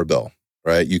the barbell,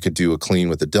 right? You could do a clean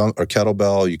with a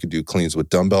kettlebell. You could do cleans with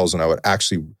dumbbells, and I would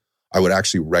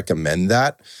actually recommend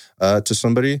that to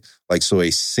somebody. Like, so a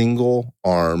single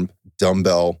arm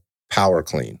dumbbell power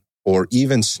clean, or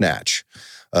even snatch,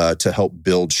 to help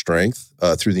build strength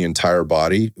through the entire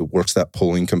body. It works that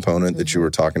pulling component that you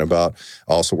were talking about.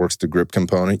 Also works the grip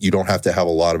component. You don't have to have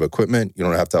a lot of equipment. You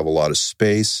don't have to have a lot of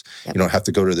space. Yep. You don't have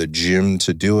to go to the gym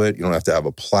to do it. You don't have to have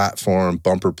a platform,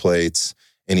 bumper plates,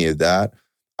 any of that.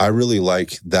 I really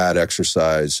like that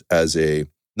exercise as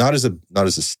not as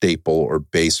a staple or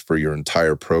base for your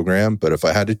entire program, but if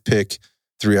I had to pick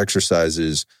 3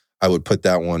 exercises, I would put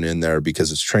that one in there,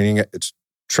 because it's training.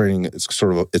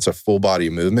 It's a full body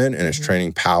movement, and it's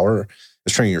training power.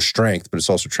 It's training your strength, but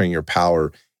it's also training your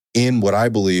power in what I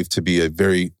believe to be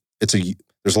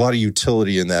there's a lot of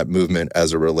utility in that movement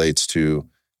as it relates to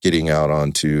getting out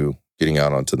onto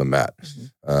the mat,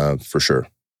 for sure.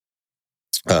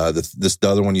 The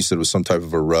other one you said was some type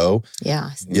of a row. Yeah.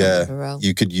 Yeah. A row.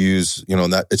 You could use,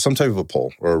 that it's some type of a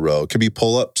pull or a row. It could be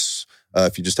pull-ups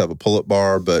if you just have a pull-up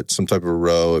bar, but some type of a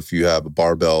row if you have a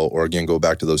barbell, or again, go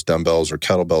back to those dumbbells or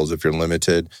kettlebells if you're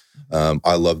limited.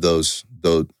 I love those.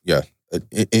 Yeah.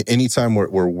 Anytime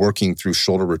we're working through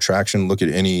shoulder retraction, look at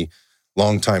any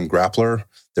long-time grappler.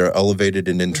 They're elevated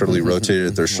and internally rotated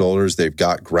at their shoulders. They've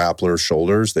got grappler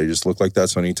shoulders. They just look like that.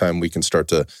 So anytime we can start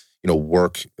to,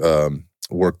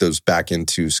 work those back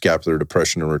into scapular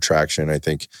depression and retraction, I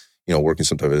think, working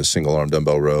some type of a single arm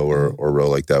dumbbell row or row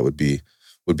like that would be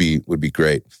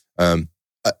great. The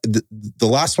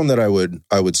last one that I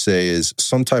would say is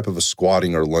some type of a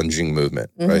squatting or lunging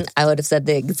movement, right? I would have said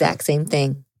the exact same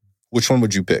thing. Which one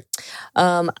would you pick?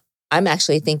 I'm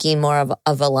actually thinking more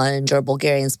of a lunge or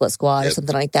Bulgarian split squat or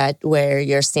something like that, where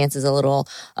your stance is a little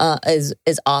is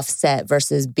offset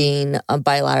versus being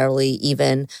bilaterally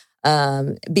even.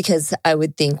 Because I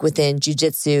would think within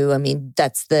jiu-jitsu, I mean,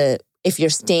 if you're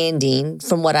standing,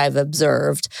 from what I've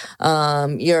observed,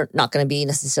 you're not going to be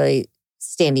necessarily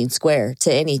standing square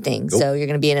to anything. Nope. So you're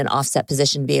going to be in an offset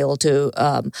position to be able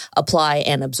to apply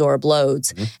and absorb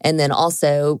loads. And then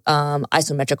also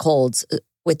isometric holds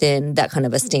within that kind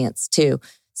of a stance too.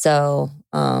 So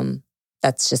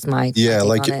that's just my take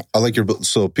on it. I like your,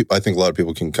 so I think a lot of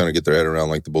people can kind of get their head around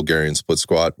like the Bulgarian split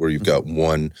squat, where you've got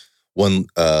one one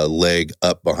leg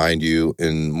up behind you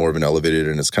in more of an elevated,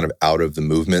 and it's kind of out of the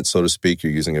movement, so to speak.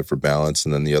 You're using it for balance,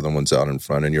 and then the other one's out in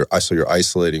front, and you're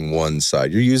isolating one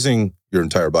side. You're using your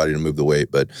entire body to move the weight,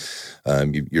 but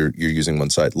you're using one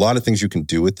side. A lot of things you can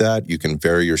do with that. You can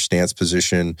vary your stance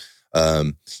position.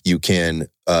 You can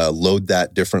load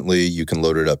that differently. You can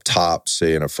load it up top,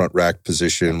 say in a front rack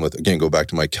position with, again, go back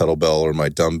to my kettlebell or my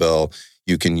dumbbell.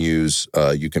 You can use,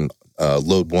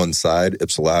 load one side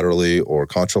ipsilaterally or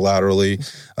contralaterally.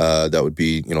 That would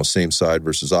be, same side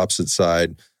versus opposite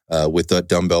side with that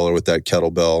dumbbell or with that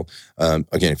kettlebell.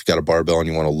 Again, if you've got a barbell and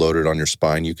you want to load it on your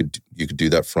spine, you could do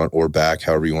that front or back,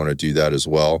 however you want to do that as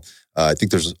well. I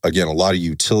think there's, again, a lot of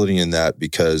utility in that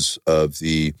because of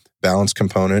the balance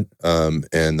component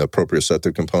and the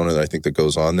proprioceptive component that I think that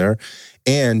goes on there.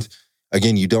 And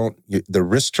again, the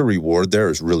risk to reward there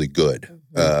is really good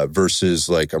versus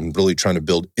like I'm really trying to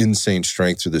build insane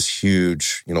strength through this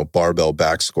huge, barbell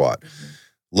back squat.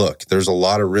 Look, there's a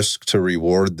lot of risk to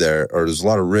reward there, or there's a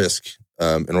lot of risk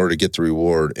in order to get the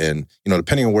reward. And,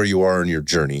 depending on where you are in your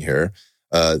journey here,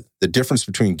 the difference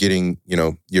between getting,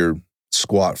 your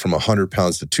squat from 100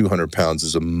 pounds to 200 pounds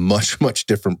is a much, much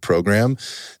different program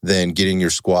than getting your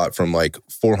squat from like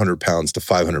 400 pounds to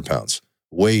 500 pounds.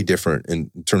 Way different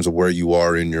in terms of where you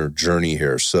are in your journey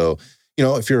here. So,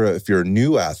 if you're a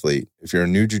new athlete, if you're a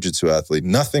new jiu-jitsu athlete,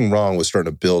 nothing wrong with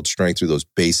starting to build strength through those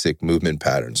basic movement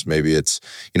patterns. Maybe it's,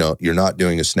 you're not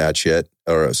doing a snatch yet,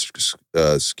 or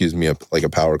like a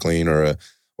power clean or a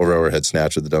overhead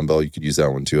snatch with the dumbbell. You could use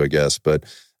that one too, I guess. But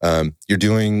you're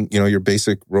doing, your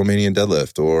basic Romanian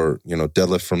deadlift, or,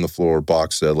 deadlift from the floor,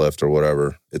 box deadlift, or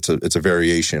whatever. It's a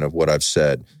variation of what I've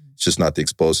said. It's just not the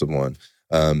explosive one.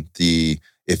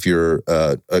 If you're,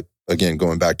 again,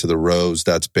 going back to the rows,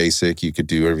 that's basic. You could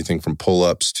do everything from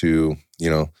pull-ups to,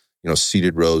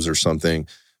 seated rows or something.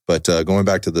 But going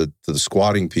back to the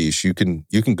squatting piece, you can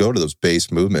go to those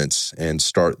base movements and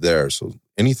start there. So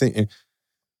anything,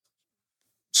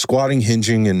 squatting,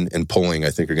 hinging, and pulling, I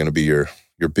think are going to be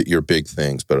your big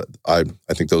things. But I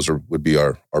think those would be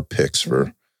our picks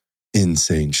for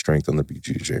insane strength on the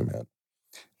BJJ mat.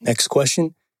 Next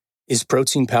question. Is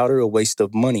protein powder a waste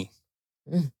of money?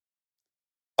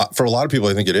 For a lot of people,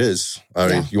 I think it is. I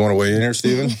mean, you want to weigh in here,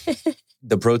 Steven?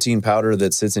 The protein powder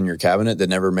that sits in your cabinet that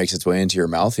never makes its way into your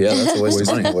mouth, that's a waste of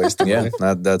money.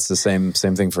 That's the same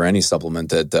thing for any supplement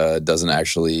that doesn't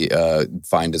actually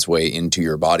find its way into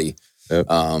your body. Yep.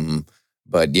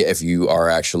 But if you are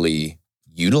actually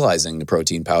utilizing the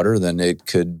protein powder, then it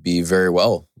could be very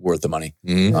well worth the money.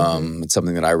 Mm-hmm. It's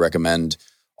something that I recommend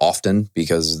often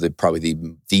because probably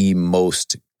the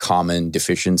most common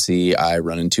deficiency I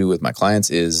run into with my clients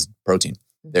is protein.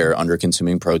 They're under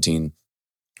consuming protein,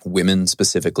 women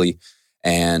specifically,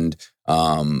 and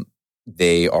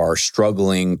they are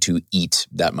struggling to eat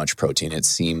that much protein. It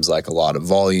seems like a lot of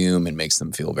volume and makes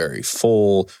them feel very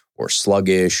full or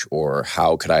sluggish, or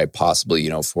how could I possibly,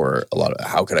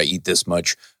 how could I eat this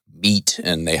much meat?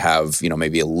 And they have,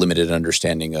 maybe a limited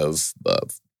understanding of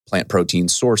plant protein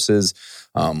sources,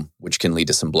 which can lead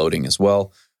to some bloating as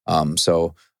well.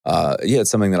 It's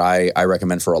something that I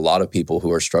recommend for a lot of people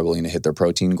who are struggling to hit their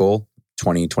protein goal.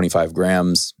 20, 25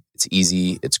 grams. It's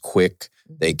easy. It's quick.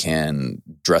 They can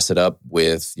dress it up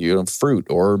with, fruit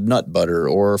or nut butter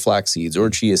or flax seeds or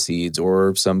chia seeds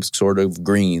or some sort of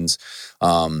greens.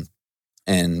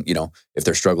 If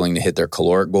they're struggling to hit their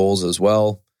caloric goals as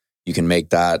well, you can make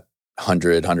that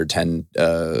 100,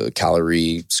 110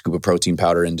 calorie scoop of protein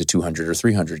powder into 200 or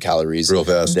 300 calories. Real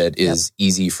fast. That is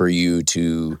easy for you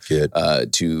to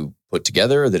put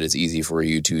together, that is easy for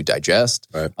you to digest.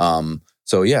 Right.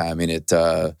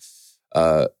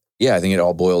 I think it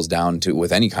all boils down to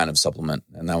with any kind of supplement.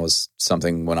 And that was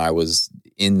something when I was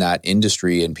in that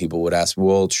industry and people would ask,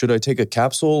 well, should I take a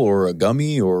capsule or a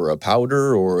gummy or a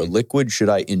powder or a liquid? Should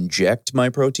I inject my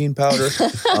protein powder? Should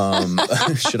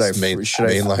I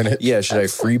mainline it? Yeah. Should I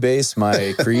freebase my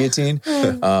creatine?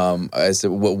 I said,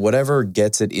 whatever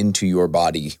gets it into your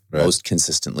body most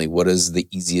consistently. What is the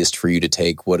easiest for you to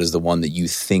take? What is the one that you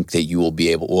think that you will be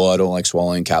able? Well, I don't like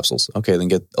swallowing capsules. Okay, then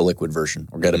get a liquid version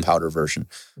or get a powder version.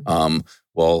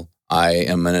 I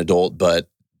am an adult, but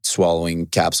swallowing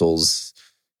capsules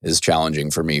is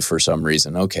challenging for me for some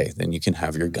reason. Okay, then you can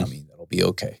have your gummy. That'll be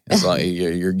okay. As long as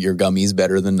your gummy's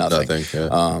better than nothing.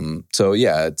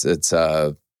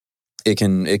 It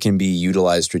can be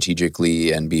utilized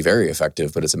strategically and be very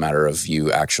effective, but it's a matter of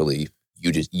you actually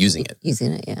using it.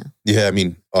 Yeah, I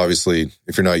mean, obviously,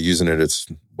 if you're not using it, it's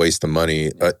waste of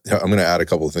money. I'm going to add a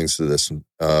couple of things to this.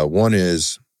 One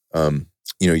is,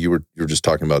 you were just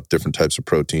talking about different types of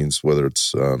proteins, whether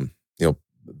it's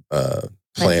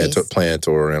plant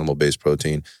or animal-based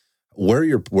protein. where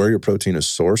your protein is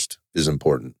sourced is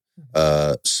important.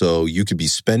 So you could be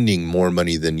spending more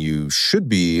money than you should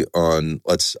be on,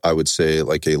 I would say,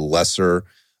 like a lesser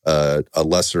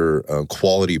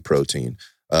quality protein.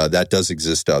 That does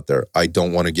exist out there. I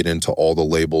don't want to get into all the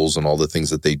labels and all the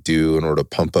things that they do in order to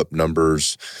pump up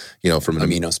numbers, from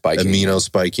amino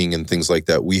spiking and things like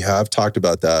that. We have talked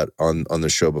about that on the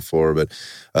show before, but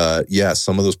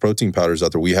some of those protein powders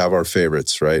out there, we have our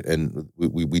favorites, right? And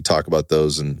we talk about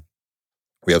those, and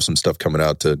we have some stuff coming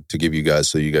out to give you guys,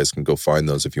 so you guys can go find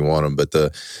those if you want them. But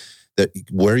that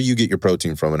where you get your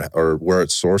protein from or where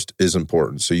it's sourced is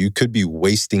important. So you could be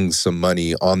wasting some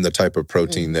money on the type of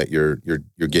protein that you're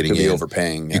getting. You could be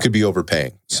overpaying. Yeah. You could be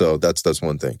overpaying. Yeah. So that's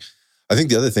one thing. I think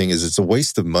the other thing is it's a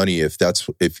waste of money if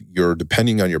you're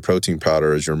depending on your protein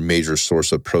powder as your major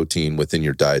source of protein within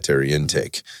your dietary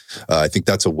intake. I think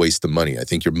that's a waste of money. I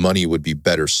think your money would be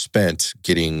better spent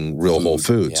getting real whole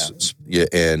foods. Yeah.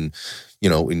 And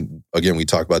again, we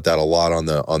talk about that a lot on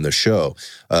the show.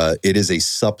 It is a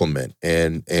supplement,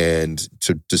 and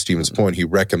to Steven's point, he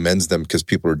recommends them because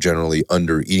people are generally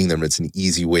under eating them. It's an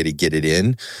easy way to get it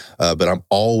in. But I'm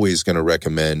always going to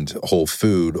recommend whole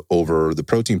food over the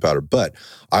protein powder. But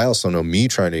I also know me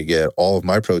trying to get all of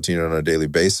my protein on a daily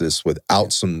basis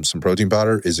without some protein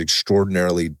powder is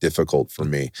extraordinarily difficult for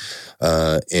me.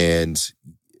 And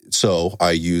so I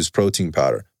use protein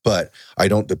powder. But I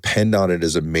don't depend on it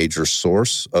as a major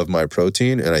source of my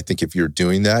protein. And I think if you're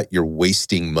doing that, you're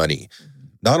wasting money.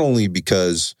 Not only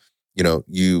because,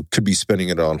 you could be spending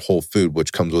it on whole food,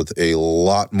 which comes with a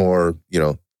lot more,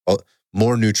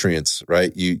 more nutrients,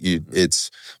 right? It's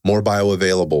more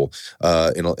bioavailable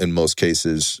in most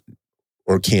cases,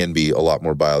 or can be a lot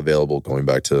more bioavailable, going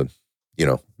back to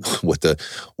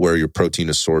where your protein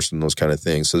is sourced and those kind of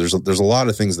things. So there's a lot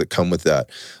of things that come with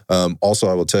that. Also,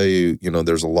 I will tell you,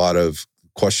 there's a lot of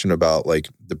question about, like,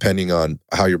 depending on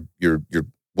how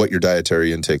what your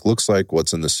dietary intake looks like,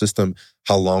 what's in the system,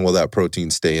 how long will that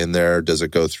protein stay in there? Does it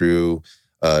go through?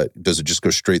 Does it just go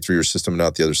straight through your system and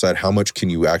out the other side? How much can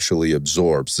you actually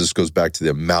absorb? So this goes back to the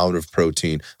amount of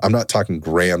protein. I'm not talking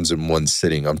grams in one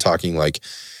sitting. I'm talking like,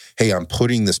 hey, I'm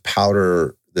putting this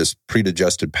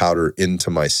pre-digested powder into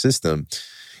my system.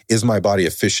 Is my body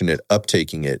efficient at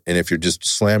uptaking it? And if you're just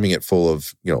slamming it full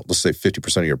of, let's say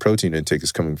 50% of your protein intake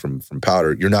is coming from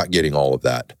powder, you're not getting all of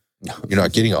that. You're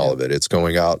not getting all of it. It's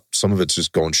going out. Some of it's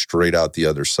just going straight out the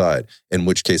other side. In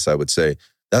which case, I would say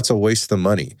that's a waste of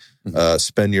money.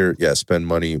 Spend your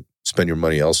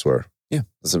money elsewhere. Yeah,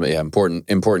 that's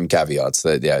important caveats.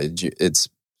 That it's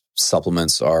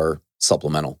supplements are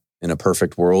supplemental. In a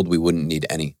perfect world, we wouldn't need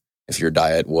any. If your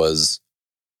diet was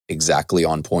exactly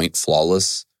on point,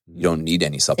 flawless, you don't need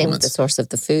any supplements. Same with the source of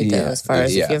the food, though, as far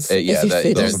as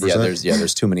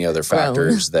there's too many other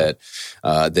factors that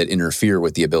interfere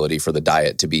with the ability for the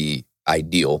diet to be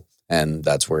ideal, and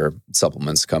that's where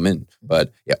supplements come in.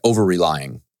 But over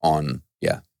relying on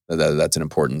that's an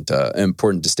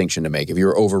important distinction to make. If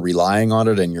you're over relying on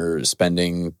it and you're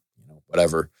spending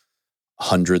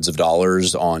hundreds of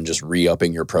dollars on just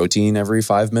re-upping your protein every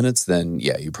 5 minutes, then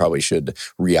you probably should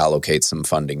reallocate some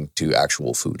funding to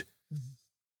actual food.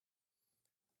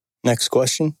 Next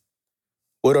question.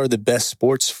 What are the best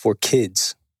sports for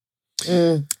kids?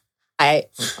 I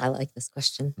like this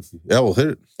question. Yeah, we'll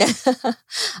hit it.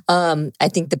 I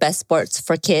think the best sports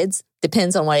for kids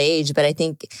depends on what age, but I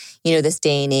think, this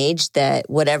day and age, that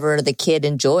whatever the kid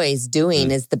enjoys doing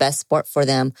is the best sport for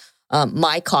them.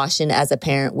 My caution as a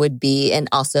parent would be, and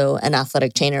also an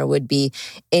athletic trainer, would be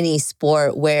any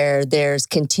sport where there's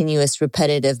continuous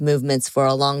repetitive movements for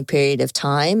a long period of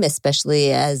time,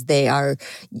 especially as they are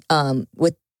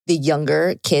with the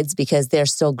younger kids, because they're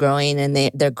still growing and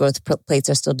their growth plates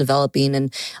are still developing.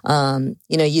 And,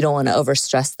 you don't want to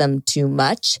overstress them too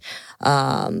much.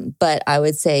 But I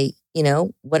would say,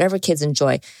 whatever kids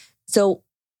enjoy. So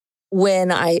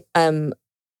when I am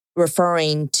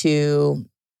referring to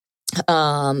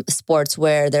sports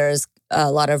where there's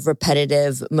a lot of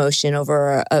repetitive motion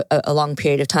over a long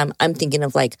period of time, I'm thinking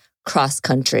of like cross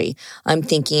country. I'm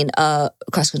thinking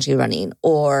cross country running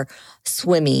or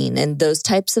swimming and those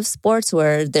types of sports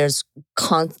where there's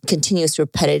continuous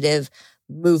repetitive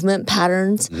movement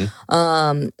patterns.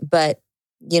 But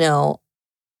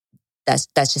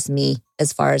that's just me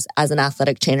as far as an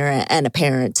athletic trainer and a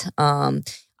parent.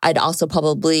 I'd also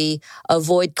probably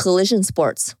avoid collision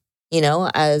sports.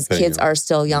 As kids are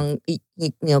still young,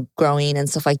 growing and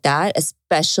stuff like that,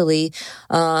 especially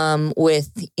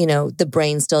with, the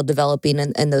brain still developing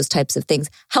and those types of things.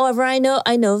 However, I know,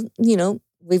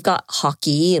 we've got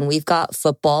hockey and we've got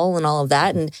football and all of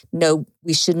that. And no,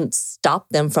 we shouldn't stop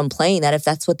them from playing that if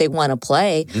that's what they want to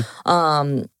play.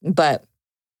 But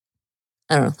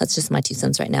I don't know. That's just my 2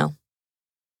 cents right now.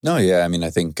 No, yeah. I mean, I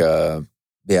think, I'm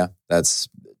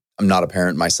not a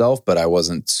parent myself, but I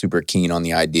wasn't super keen on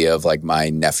the idea of like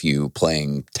my nephew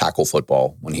playing tackle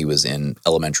football when he was in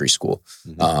elementary school.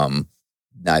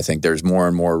 I think there's more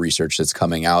and more research that's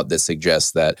coming out that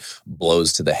suggests that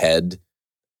blows to the head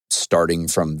starting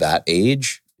from that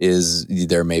age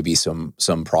there may be some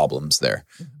problems there.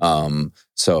 I mean,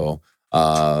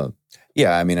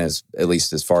 at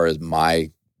least as far as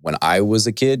when I was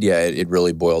a kid, it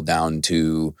really boiled down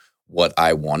to what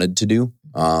I wanted to do,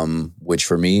 which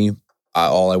for me,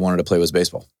 all I wanted to play was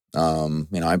baseball.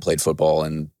 I played football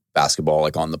and basketball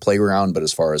like on the playground, but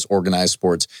as far as organized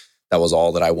sports, that was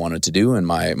all that I wanted to do. And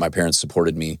my parents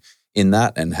supported me in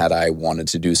that. And had I wanted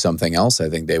to do something else, I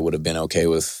think they would have been okay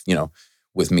with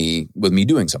me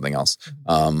doing something else.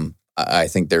 I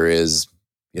think there is,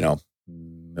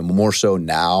 more so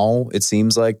now, it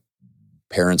seems like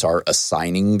parents are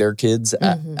assigning their kids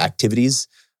activities.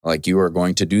 Like, you are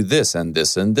going to do this and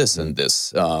this and this and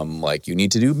this. Like, you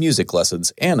need to do music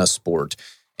lessons and a sport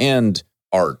and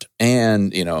art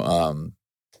and,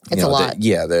 it's a lot.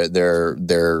 They're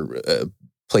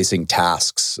placing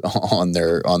tasks on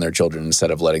their children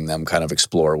instead of letting them kind of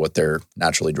explore what they're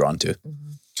naturally drawn to.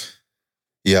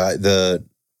 Yeah, the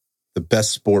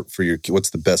best sport for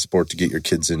what's the best sport to get your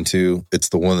kids into? It's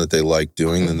the one that they like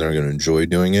doing, then they're going to enjoy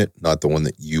doing it, not the one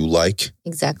that you like.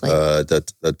 Exactly.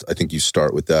 That I think you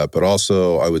start with that. But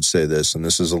also, I would say this, and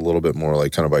this is a little bit more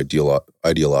like kind of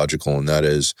ideological, and that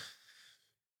is,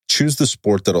 choose the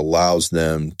sport that allows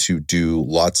them to do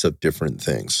lots of different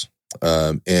things.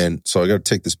 And so I got to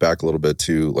take this back a little bit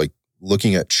to like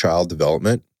looking at child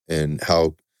development and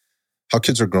how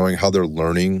kids are growing, how they're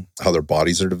learning, how their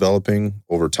bodies are developing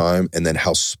over time, and then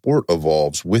how sport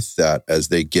evolves with that as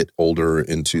they get older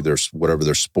into whatever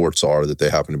their sports are that they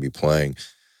happen to be playing.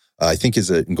 I think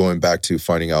going back to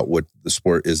finding out what the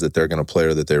sport is that they're going to play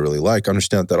or that they really like,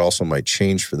 understand that also might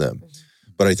change for them.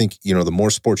 But I think, the more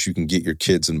sports you can get your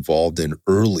kids involved in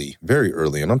early, very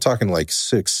early, and I'm talking like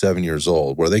 6, 7 years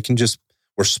old, where they can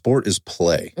where sport is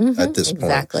play at this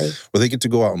point, where they get to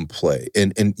go out and play.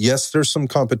 And yes, there's some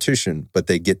competition, but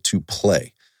they get to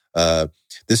play.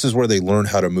 This is where they learn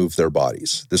how to move their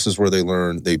bodies. This is where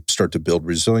they start to build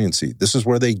resiliency. This is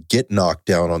where they get knocked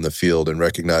down on the field and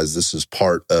recognize this is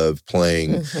part of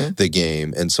playing the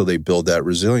game. And so they build that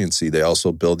resiliency. They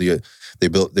also they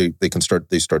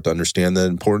start to understand the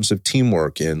importance of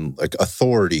teamwork and like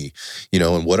authority,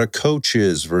 and what a coach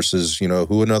is versus,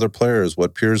 who another player is,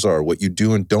 what peers are, what you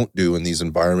do and don't do in these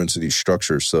environments or these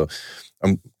structures. So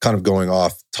I'm kind of going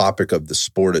off topic of the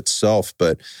sport itself,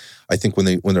 but I think when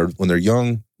they're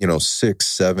young, 6,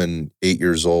 7, 8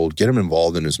 years old, get them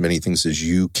involved in as many things as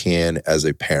you can as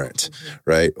a parent,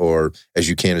 right? Or as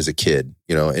you can as a kid,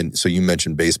 And so you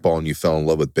mentioned baseball and you fell in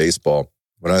love with baseball.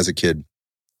 When I was a kid,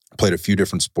 I played a few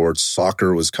different sports.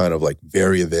 Soccer was kind of like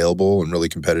very available and really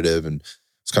competitive, and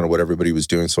it's kind of what everybody was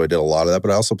doing. So I did a lot of that, but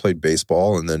I also played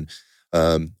baseball, and then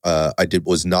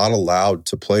was not allowed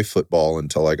to play football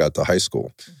until I got to high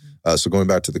school. So going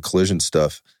back to the collision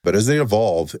stuff, but as they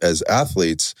evolve as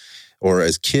athletes or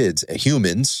as kids,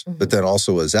 humans, but then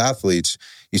also as athletes,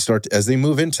 as they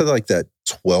move into like that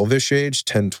 12-ish age,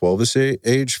 10, 12-ish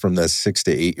age, from that 6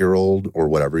 to 8 year old or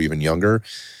whatever, even younger,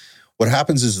 what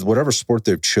happens is whatever sport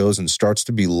they've chosen starts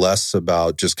to be less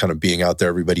about just kind of being out there.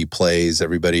 Everybody plays,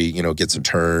 everybody, gets a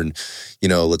turn,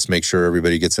 let's make sure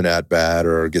everybody gets an at-bat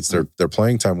or gets their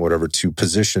playing time, whatever, to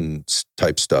position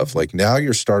type stuff. Like now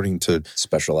you're starting to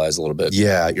specialize a little bit.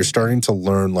 Yeah. You're starting to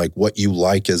learn like what you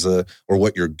like or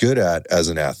what you're good at as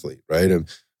an athlete, right? And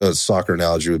a soccer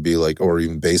analogy would be like, or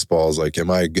even baseball is like,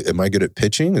 am I good at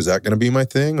pitching? Is that going to be my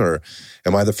thing? Or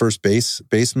am I the first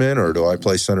baseman? Or do I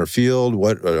play center field?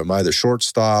 Am I the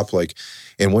shortstop? Like,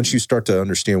 and once you start to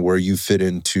understand where you fit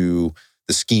into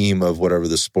the scheme of whatever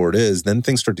the sport is, then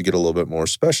things start to get a little bit more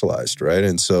specialized, right?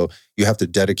 And so you have to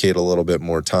dedicate a little bit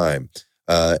more time.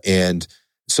 And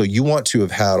so you want to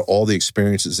have had all the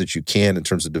experiences that you can in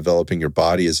terms of developing your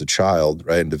body as a child,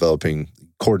 right? And developing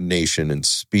coordination and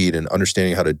speed and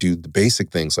understanding how to do the basic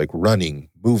things like running,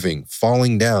 moving,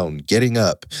 falling down, getting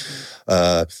up,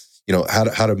 how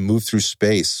to move through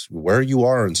space, where you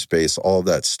are in space, all of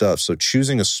that stuff. So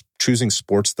choosing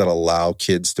sports that allow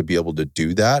kids to be able to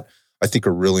do that, I think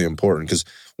are really important, because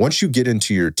once you get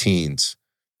into your teens,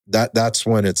 that's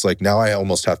when it's like, now I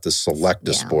almost have to select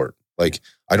a sport. Like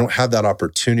I don't have that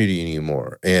opportunity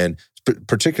anymore. And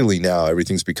particularly now,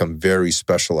 everything's become very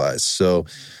specialized. So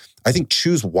I think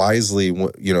choose wisely,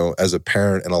 you know, as a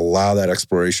parent, and allow that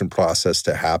exploration process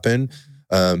to happen.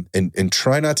 And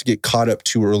try not to get caught up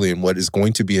too early in what is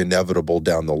going to be inevitable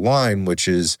down the line, which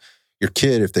is your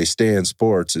kid, if they stay in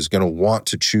sports, is going to want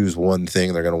to choose one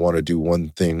thing. They're going to want to do one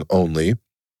thing only.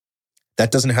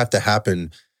 That doesn't have to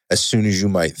happen as soon as you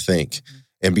might think.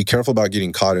 And be careful about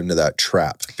getting caught into that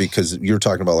trap, because you're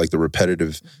talking about like the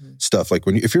repetitive stuff. Like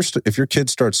if your kid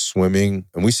starts swimming,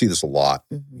 and we see this a lot,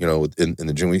 you know, in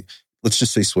the gym, let's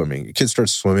just say swimming. Your kid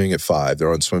starts swimming at 5,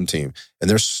 they're on swim team, and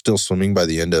they're still swimming by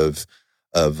the end of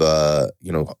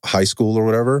you know, high school or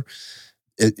whatever.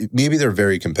 Maybe they're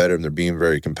very competitive, they're being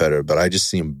very competitive, but I just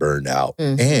see them burned out.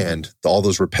 And all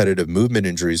those repetitive movement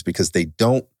injuries, because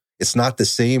it's not the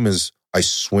same as I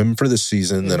swim for this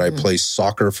season, then I play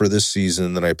soccer for this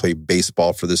season, then I play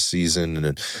baseball for this season.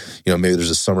 And, you know, maybe there's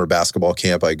a summer basketball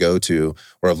camp I go to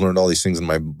where I've learned all these things and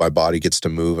my body gets to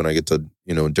move and I get to,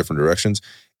 you know, in different directions.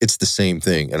 It's the same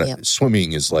thing. And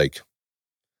swimming is like,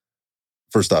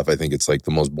 first off, I think it's like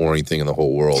the most boring thing in the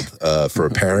whole world for a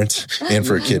parent and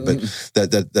for a kid, but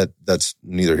that's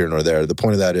neither here nor there. The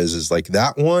point of that is like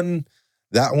that one,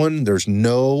 there's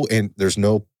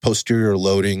no posterior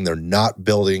loading. They're not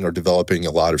building or developing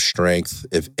a lot of strength,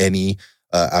 if any,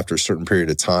 after a certain period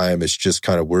of time. It's just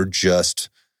kind of, we're just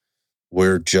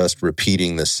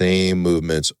repeating the same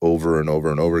movements over and over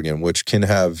and over again, which can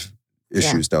have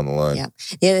issues down the line. Yeah.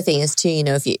 The other thing is too, you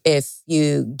know, if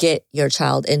you get your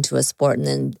child into a sport and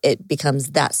then it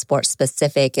becomes that sport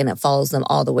specific and it follows them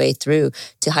all the way through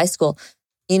to high school,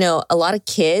 you know, a lot of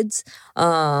kids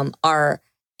are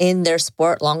in their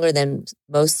sport longer than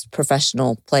most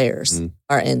professional players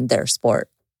are in their sport.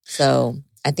 So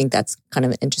I think that's kind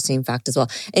of an interesting fact as well.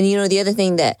 And, you know, the other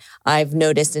thing that I've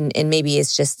noticed, and maybe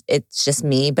it's just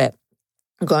me, but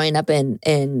growing up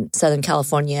in Southern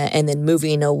California and then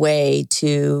moving away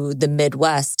to the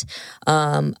Midwest,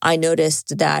 I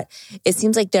noticed that it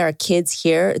seems like there are kids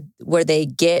here where they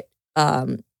get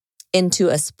into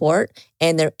a sport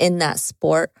and they're in that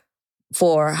sport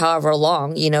for however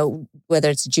long, you know, whether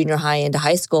it's junior high into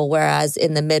high school, whereas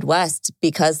in the Midwest,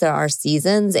 because there are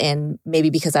seasons and maybe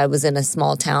because I was in a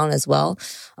small town as well,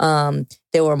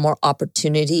 there were more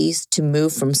opportunities to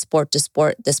move from sport to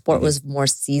sport. The sport was more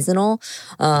seasonal.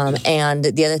 And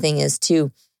the other thing is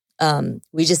too,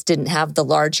 we just didn't have the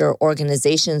larger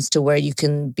organizations to where you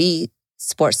can be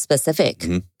sport specific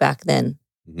back then.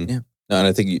 Yeah. No, and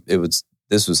I think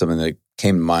this was something that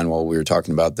came to mind while we were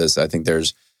talking about this. I think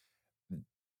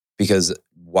because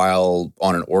while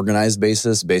on an organized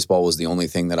basis, baseball was the only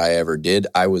thing that I ever did,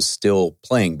 I was still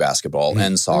playing basketball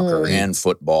and soccer and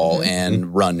football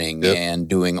and running and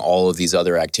doing all of these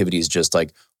other activities just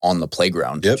like on the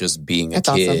playground, just being a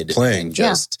kid, playing,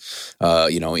 just,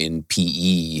 you know, in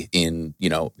PE,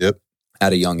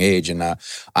 at a young age. And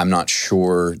I'm not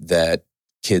sure that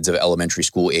kids of elementary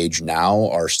school age now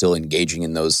are still engaging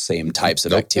in those same types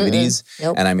of activities.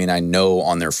 And I mean, I know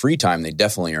on their free time, they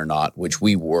definitely are not, which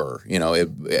we were, you know,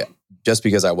 just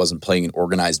because I wasn't playing an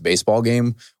organized baseball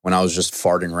game, when I was just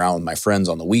farting around with my friends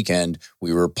on the weekend,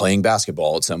 we were playing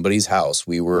basketball at somebody's house.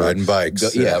 We were riding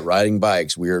bikes. Riding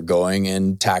bikes. We were going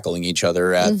and tackling each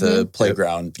other at the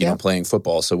playground, you know, playing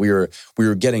football. So we were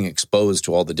getting exposed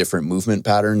to all the different movement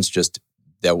patterns, just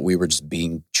that we were just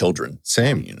being children.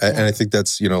 Same. You know? And I think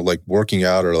that's, you know, like working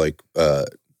out or like,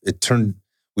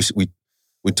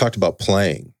 we talked about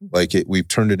playing, like we've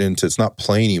turned it into, it's not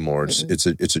play anymore. It's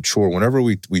a chore. Whenever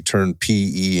we turn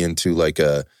PE into like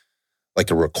a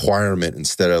requirement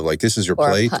instead of like, this is your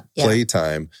play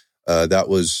time. I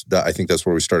think that's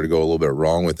where we started to go a little bit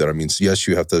wrong with it. I mean, yes,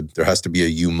 there has to be a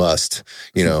you must,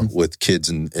 you know, with kids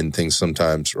and things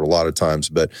sometimes, or a lot of times,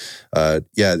 but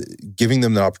giving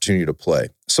them the opportunity to play.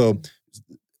 So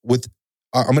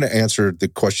I'm going to answer the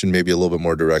question maybe a little bit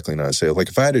more directly. And I say, like,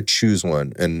 if I had to choose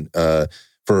one and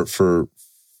for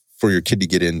your kid to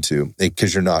get into,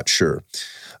 because you're not sure,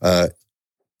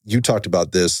 you talked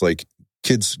about this, like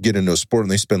kids get into a sport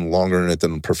and they spend longer in it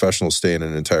than professionals stay in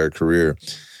an entire career.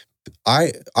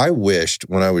 I wished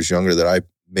when I was younger that I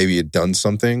maybe had done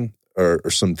something or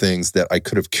some things that I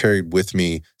could have carried with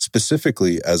me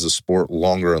specifically as a sport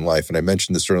longer in life. And I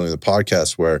mentioned this earlier in the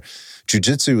podcast where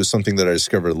jiu-jitsu was something that I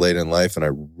discovered late in life and I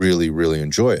really, really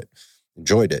enjoyed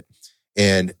it.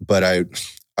 But I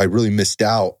really missed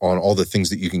out on all the things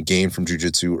that you can gain from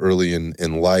jiu-jitsu early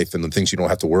in life and the things you don't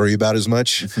have to worry about as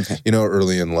much, you know,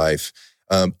 early in life.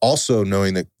 Also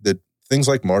knowing that things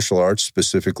like martial arts,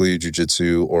 specifically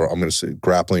jiu-jitsu, or I'm going to say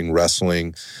grappling,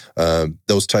 wrestling,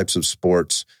 those types of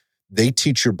sports, they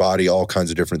teach your body all kinds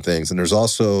of different things. And there's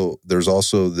also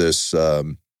this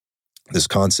this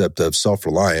concept of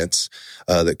self-reliance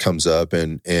that comes up,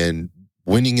 and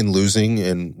winning and losing.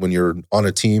 And when you're on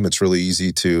a team, it's really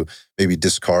easy to maybe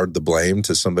discard the blame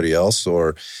to somebody else,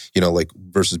 or, like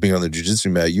versus being on the jiu-jitsu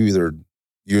mat, you're either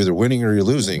winning or you're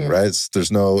losing, right?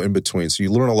 There's no in between. So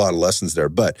you learn a lot of lessons there.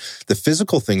 But the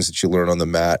physical things that you learn on the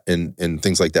mat and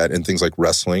things like that, and things like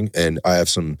wrestling, and I have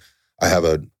some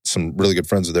really good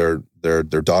friends. Their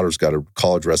daughter's got a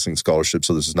college wrestling scholarship.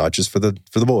 So this is not just for the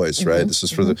boys, right? This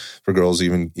is for girls,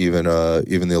 even the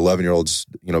 11-year-olds,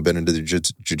 been into the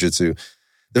jiu-jitsu.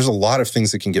 There's a lot of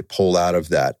things that can get pulled out of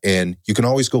that, and you can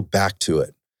always go back to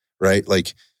it, right?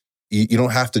 Like, you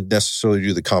don't have to necessarily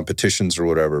do the competitions or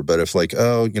whatever, but if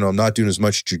I'm not doing as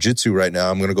much jiu-jitsu right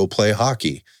now, I'm going to go play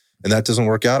hockey, and that doesn't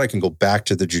work out, I can go back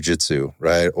to the jiu-jitsu,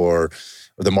 right? Or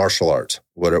the martial art,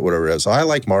 whatever it is. So I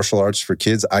like martial arts for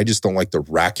kids. I just don't like the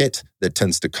racket that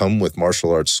tends to come with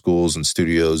martial arts schools and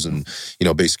studios, and,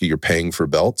 basically you're paying for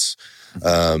belts.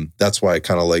 That's why I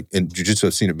kind of like, in jiu-jitsu,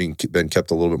 I've seen it been kept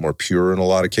a little bit more pure in a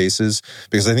lot of cases,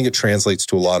 because I think it translates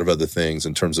to a lot of other things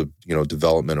in terms of,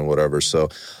 development and whatever. So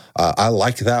I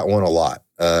like that one a lot.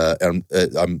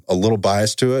 I'm a little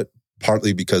biased to it,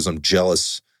 partly because I'm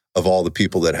jealous of all the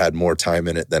people that had more time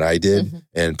in it than I did,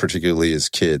 and particularly as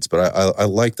kids. But I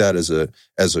like that as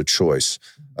a choice.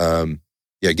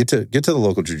 Get to the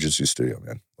local jiu-jitsu studio,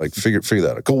 man. Like figure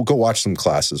that out. Go watch some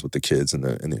classes with the kids and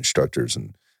the instructors,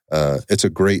 and it's a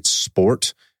great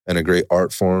sport and a great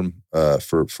art form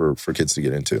for kids to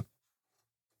get into.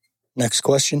 Next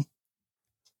question.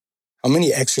 How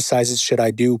many exercises should I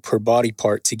do per body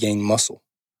part to gain muscle?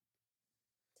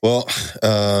 Well,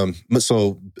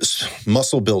 so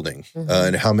muscle building,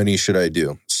 and how many should I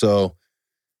do? So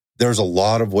there's a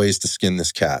lot of ways to skin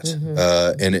this cat.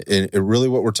 And it really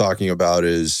what we're talking about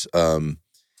is time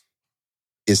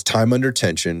under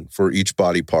tension for each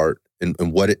body part,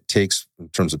 and what it takes in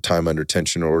terms of time under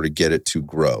tension in order to get it to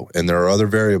grow. And there are other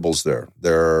variables there.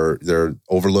 There are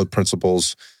overload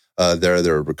principles. There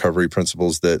are recovery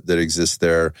principles that exist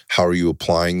there. How are you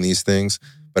applying these things?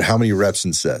 But how many reps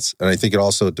and sets? And I think it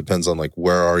also depends on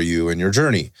where are you in your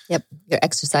journey? Yep, your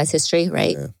exercise history,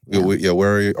 right?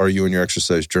 Where are you in your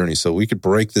exercise journey? So we could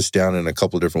break this down in a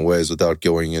couple of different ways without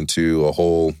going into a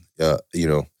whole,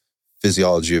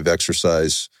 physiology of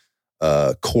exercise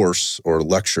course or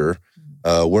lecture.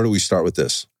 Where do we start with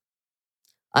this?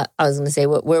 I was going to say,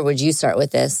 where would you start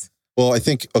with this? Well, I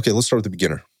think, let's start with the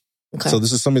beginner. Okay. So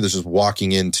this is somebody that's just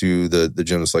walking into the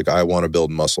gym. It's like, I want to build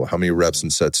muscle. How many reps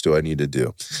and sets do I need to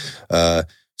do?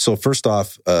 So first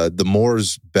off, the more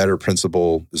is better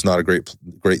principle is not a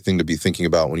great thing to be thinking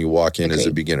about when you walk in as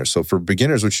a beginner. So for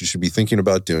beginners, what you should be thinking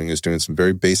about doing is doing some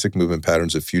very basic movement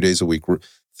patterns a few days a week,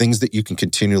 things that you can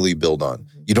continually build on.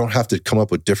 You don't have to come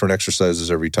up with different exercises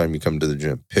every time you come to the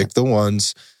gym. Pick the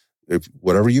ones,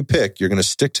 whatever you pick, you're going to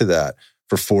stick to that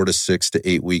for 4 to 6 to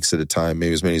 8 weeks at a time,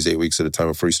 maybe as many as 8 weeks at a time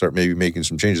before you start maybe making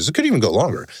some changes. It could even go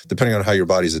longer, depending on how your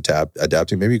body's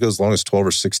adapting. Maybe it goes as long as 12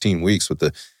 or 16 weeks with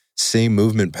the same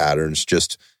movement patterns,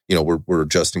 just, we're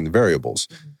adjusting the variables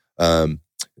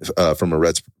from a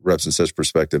reps and sets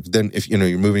perspective. Then if,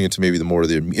 you're moving into maybe the more of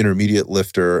the intermediate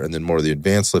lifter and then more of the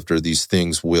advanced lifter, these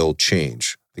things will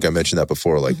change. I think I mentioned that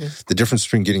before. The difference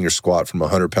between getting your squat from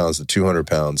 100 pounds to 200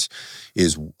 pounds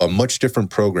is a much different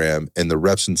program, and the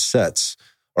reps and sets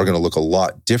are going to look a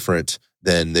lot different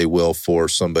than they will for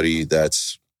somebody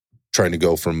that's trying to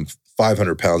go from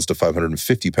 500 pounds to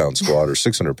 550 pound squat or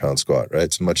 600 pound squat, right?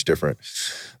 It's much different.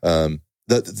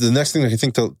 The next thing that I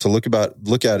think to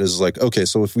look at is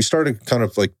so if we started kind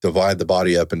of divide the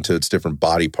body up into its different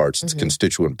body parts, its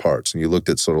constituent parts, and you looked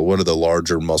at sort of what are the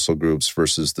larger muscle groups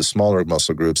versus the smaller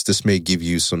muscle groups, this may give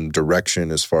you some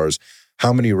direction as far as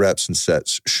how many reps and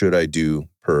sets should I do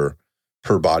per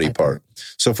body part.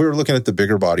 So if we were looking at the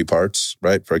bigger body parts,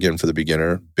 right, for the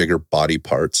beginner, bigger body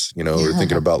parts, we're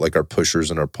thinking about our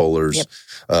pushers and our pullers.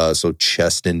 Yep. So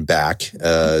chest and back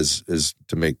is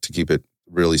to keep it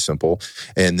really simple.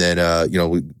 And then,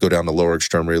 we go down the lower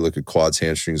extremity, look at quads,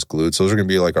 hamstrings, glutes. Those are going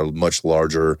to be our much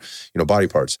larger, body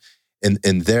parts.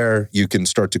 And there you can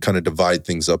start to kind of divide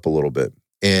things up a little bit.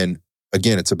 And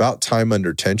again, it's about time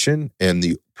under tension and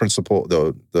the principle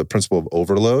of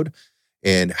overload.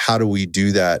 And how do we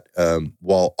do that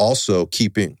while also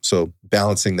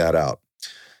balancing that out?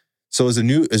 So as a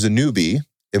newbie,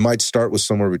 it might start with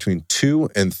somewhere between 2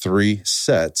 and 3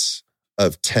 sets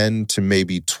of 10 to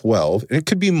maybe 12. And it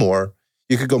could be more.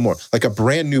 You could go more. Like a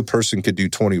brand new person could do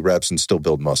 20 reps and still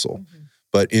build muscle.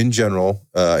 But in general,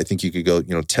 I think you could go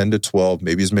 10 to 12,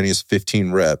 maybe as many as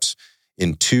 15 reps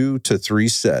in 2 to 3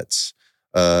 sets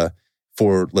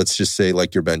for, let's just say,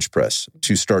 your bench press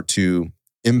to start to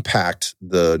impact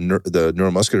the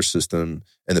neuromuscular system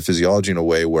and the physiology in a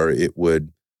way where it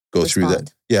would go through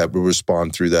that. Yeah, it would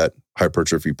respond through that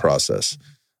hypertrophy process.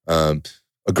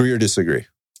 Agree or disagree?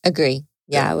 Agree.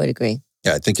 Yeah, I would agree.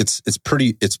 Yeah, I think it's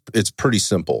pretty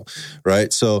simple,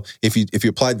 right? So if you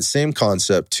applied the same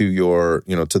concept to your,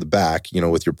 to the back,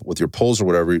 with your pulls or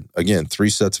whatever, again, 3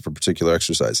 sets of a particular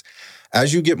exercise.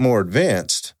 As you get more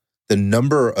advanced, the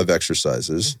number of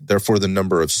exercises, therefore the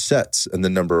number of sets and the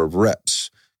number of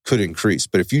reps could increase.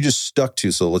 But if you just stuck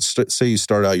to, so let's say you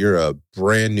start out, you're a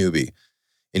brand newbie,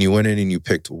 and you went in and you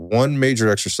picked one major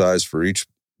exercise for each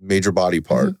major body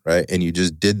part, right? And you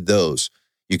just did those.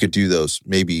 You could do those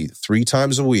maybe 3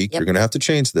 times a week. Yep. You're going to have to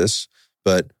change this,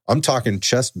 but I'm talking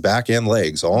chest, back, and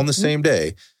legs all on the same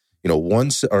day.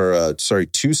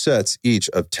 2 sets each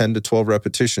of 10 to 12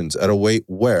 repetitions at a weight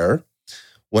where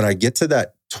when I get to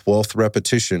that 12th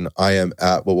repetition, I am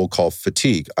at what we'll call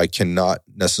fatigue. I cannot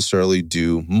necessarily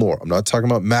do more. I'm not talking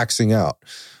about maxing out.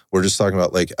 We're just talking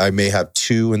about like I may have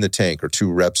 2 in the tank or 2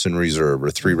 reps in reserve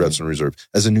or 3 reps in reserve.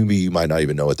 As a newbie, you might not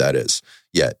even know what that is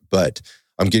yet. But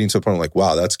I'm getting to a point like,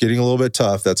 wow, that's getting a little bit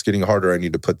tough. That's getting harder. I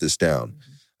need to put this down.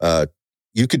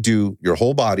 You could do your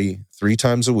whole body 3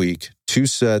 times a week, 2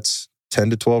 sets,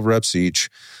 10 to 12 reps each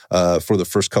for the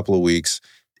first couple of weeks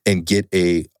and get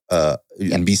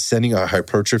and be sending a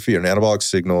hypertrophy, an anabolic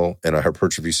signal and a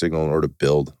hypertrophy signal in order to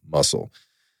build muscle.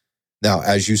 Now,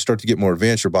 as you start to get more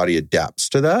advanced, your body adapts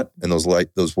to that, and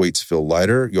those weights feel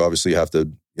lighter. You obviously have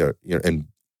to,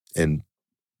 and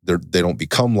they don't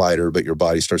become lighter, but your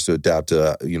body starts to adapt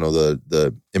to,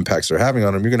 the impacts they're having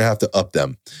on them. You're going to have to up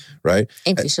them, right?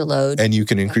 Increase your load, and you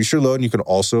can increase your load, and you can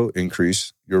also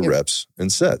increase your reps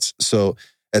and sets. So,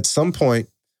 at some point,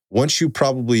 once you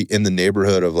probably in the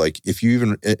neighborhood of like, if you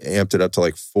even amped it up to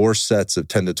like 4 sets of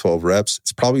 10 to 12 reps,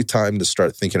 it's probably time to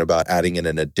start thinking about adding in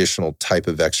an additional type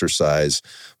of exercise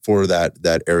for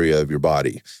that area of your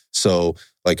body. So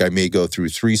like I may go through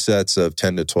 3 sets of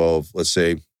 10 to 12, let's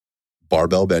say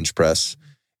barbell bench press.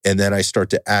 And then I start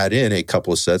to add in a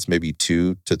couple of sets, maybe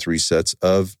 2 to 3 sets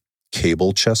of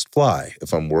cable chest fly.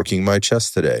 If I'm working my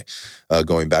chest today,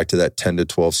 going back to that 10 to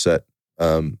 12 set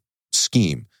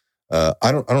scheme.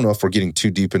 I don't know if we're getting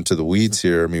too deep into the weeds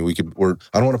here. I mean, I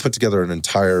don't want to put together an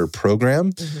entire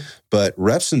program, but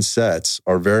reps and sets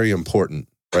are very important,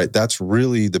 right? That's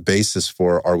really the basis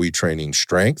for, are we training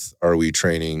strength? Are we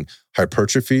training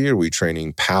hypertrophy? Are we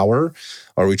training power?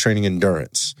 Are we training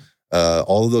endurance?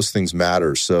 All of those things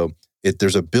matter. So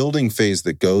there's a building phase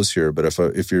that goes here, but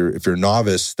if you're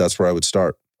novice, that's where I would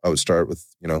start. I would start with,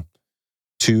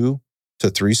 2 to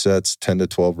 3 sets, 10 to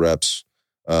 12 reps.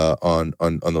 On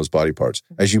those body parts.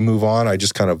 As you move on, I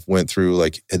just kind of went through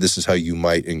like, this is how you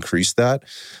might increase that.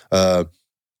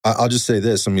 I'll just say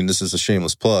this. I mean, this is a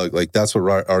shameless plug. Like that's what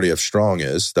RDF Strong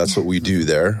is. That's what we do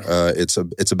there.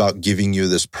 It's about giving you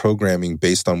this programming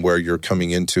based on where you're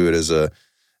coming into it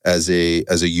as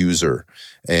a user.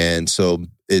 And so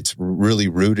it's really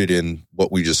rooted in what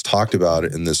we just talked about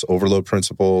in this overload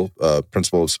principle of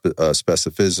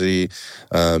specificity,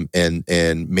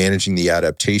 and managing the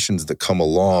adaptations that come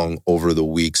along over the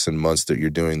weeks and months that you're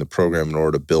doing the program in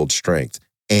order to build strength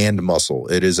and muscle.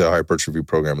 It is a hypertrophy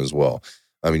program as well.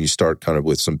 I mean, you start kind of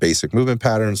with some basic movement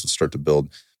patterns and start to build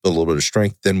a little bit of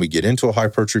strength. Then we get into a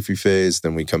hypertrophy phase.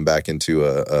 Then we come back into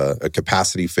a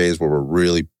capacity phase where we're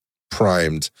really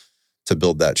primed to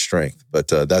build that strength. But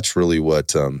that's really what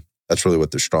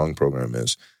the Strong program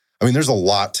is. I mean, there's a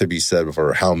lot to be said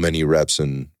for how many reps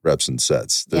and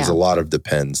sets. There's a lot of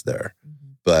depends there.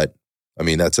 But I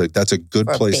mean, that's a good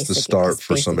place to start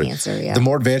for somebody. The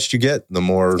more advanced you get, the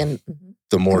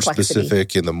more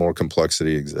specific and the more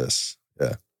complexity exists.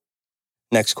 Yeah.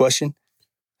 Next question.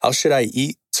 How should I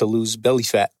eat to lose belly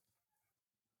fat?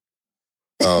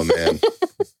 Oh man.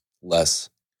 Less.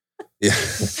 Yeah.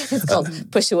 It's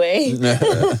called push away.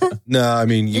 No, I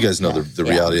mean, you guys know the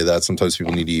reality of that. Sometimes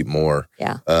people need to eat more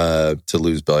to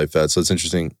lose belly fat. So it's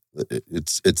interesting.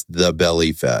 It's the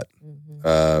belly fat.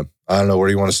 I don't know. Where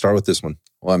do you want to start with this one?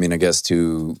 Well, I mean, I guess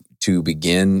to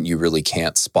begin, you really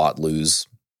can't spot lose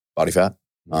body fat.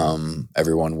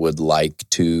 Everyone would like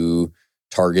to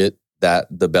target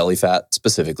the belly fat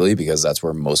specifically because that's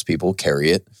where most people carry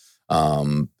it.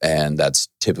 And that's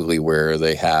typically where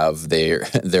they have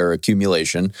their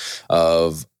accumulation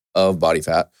of body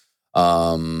fat.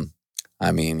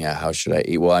 I mean, how should I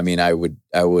eat? Well, I mean, I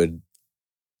would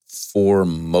for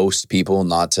most people,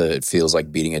 it feels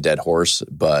like beating a dead horse,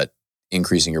 but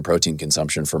increasing your protein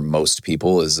consumption for most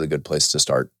people is a good place to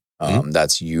start.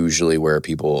 That's usually where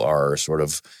people are sort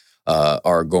of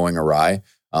are going awry.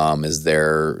 Is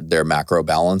their macro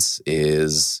balance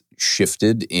is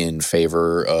shifted in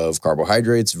favor of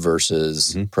carbohydrates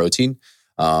versus protein.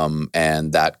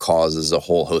 And that causes a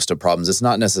whole host of problems. It's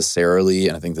not necessarily,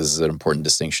 and I think this is an important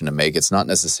distinction to make, it's not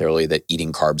necessarily that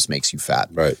eating carbs makes you fat.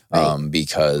 Right.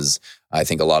 Because I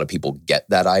think a lot of people get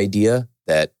that idea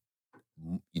that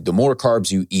the more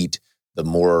carbs you eat, the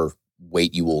more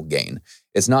weight you will gain.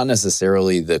 It's not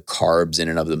necessarily the carbs in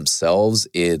and of themselves.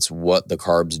 It's what the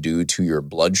carbs do to your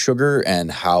blood sugar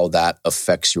and how that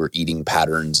affects your eating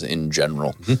patterns in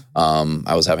general.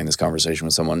 I was having this conversation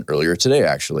with someone earlier today,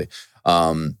 actually.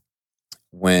 When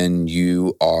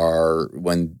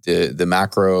the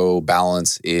macro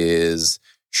balance is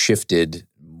shifted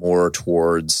more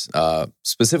towards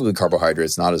specifically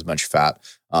carbohydrates, not as much fat,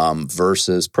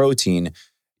 versus protein,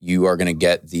 you are going to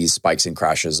get these spikes and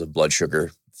crashes of blood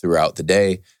sugar throughout the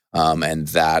day. And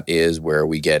that is where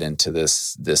we get into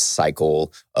this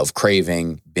cycle of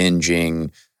craving, binging,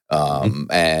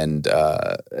 and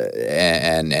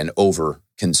over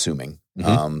consuming.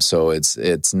 So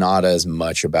it's not as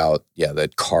much about,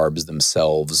 that carbs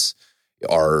themselves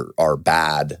are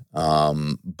bad.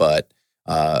 But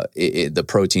the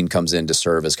protein comes in to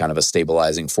serve as kind of a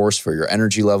stabilizing force for your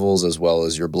energy levels as well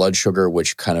as your blood sugar,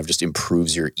 which kind of just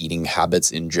improves your eating habits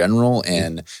in general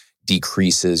and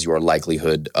decreases your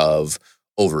likelihood of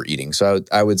overeating. So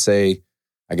I would say,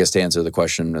 I guess to answer the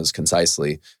question as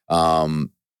concisely,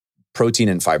 protein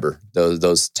and fiber,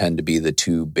 those tend to be the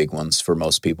two big ones for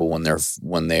most people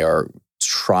when they are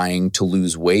trying to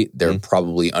lose weight. They're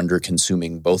probably under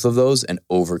consuming both of those and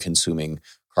over consuming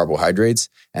carbohydrates,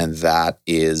 and that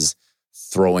is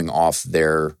throwing off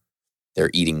their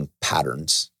eating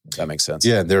patterns. If that makes sense.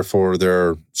 Yeah, and therefore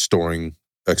they're storing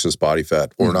excess body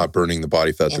fat or not burning the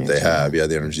body fat that they have. Yeah,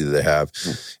 the energy that they have.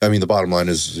 I mean, the bottom line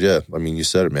is, you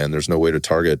said it, man. There's no way to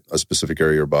target a specific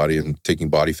area of your body and taking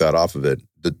body fat off of it,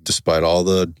 despite all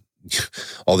the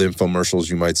infomercials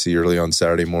you might see early on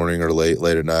Saturday morning or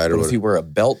late at night. Or if you wear a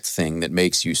belt thing that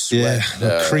makes you sweat.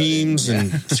 Creams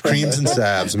and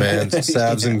salves, man.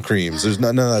 Salves and creams. There's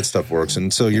none of that stuff works.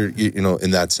 And so you're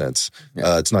in that sense,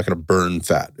 it's not going to burn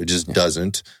fat. It just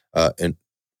doesn't. And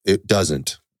it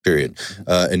doesn't, period.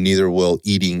 And neither will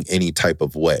eating any type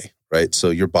of way, right?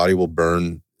 So your body will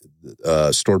burn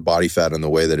stored body fat in the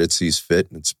way that it sees fit.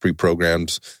 It's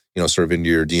pre-programmed, sort of into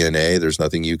your DNA. There's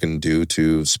nothing you can do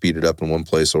to speed it up in one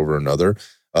place over another.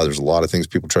 There's a lot of things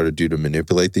people try to do to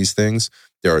manipulate these things.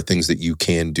 There are things that you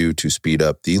can do to speed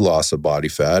up the loss of body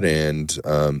fat. And,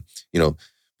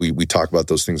 we talk about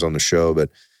those things on the show, but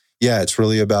it's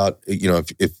really about,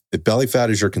 if belly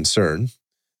fat is your concern,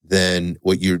 then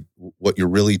what you're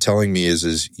really telling me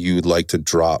is you'd like to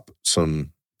drop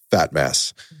some fat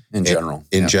mass in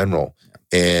general.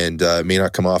 And it may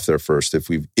not come off there first if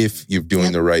you're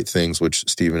doing the right things, which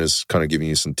Stephen is kind of giving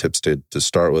you some tips to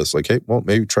start with. It's like, hey, well,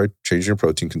 maybe try changing your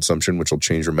protein consumption, which will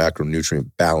change your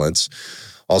macronutrient balance.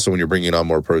 Also, when you're bringing on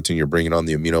more protein, you're bringing on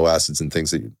the amino acids and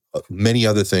things that many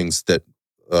other things that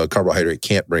carbohydrate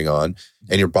can't bring on.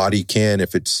 And your body can,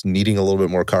 if it's needing a little bit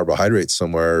more carbohydrates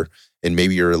somewhere, and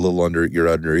maybe you're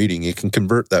under eating, it can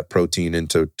convert that protein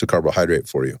into carbohydrate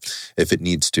for you if it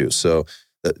needs to. So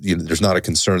there's not a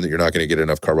concern that you're not going to get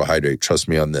enough carbohydrate. Trust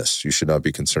me on this. You should not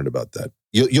be concerned about that.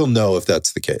 You'll know if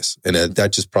that's the case. And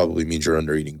that just probably means you're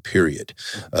under eating, period.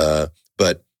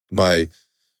 But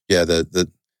the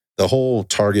whole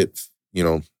target,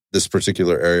 this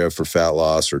particular area for fat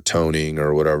loss or toning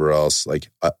or whatever else,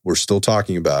 we're still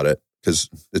talking about it because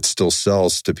it still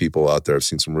sells to people out there. I've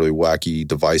seen some really wacky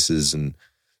devices and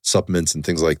supplements and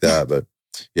things like that. But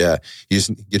you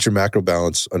just get your macro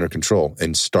balance under control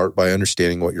and start by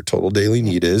understanding what your total daily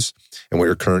need is and what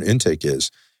your current intake is.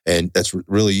 And that's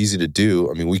really easy to do.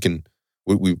 I mean,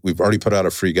 we've already put out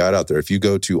a free guide out there. If you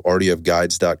go to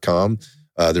rdfguides.com,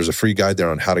 there's a free guide there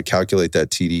on how to calculate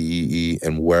that TDEE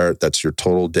and where that's your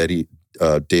total daily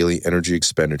energy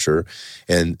expenditure.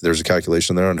 And there's a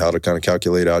calculation there on how to kind of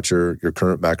calculate out your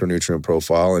current macronutrient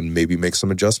profile and maybe make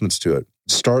some adjustments to it.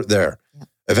 Start there. Yeah.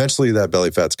 Eventually that belly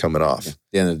fat's coming off. At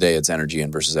the end of the day, it's energy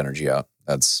in versus energy out.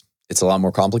 It's a lot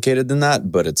more complicated than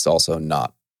that, but it's also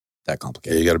not that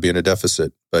complicated. You got to be in a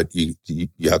deficit, but you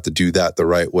have to do that the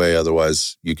right way.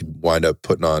 Otherwise you could wind up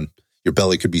putting on, your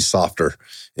belly could be softer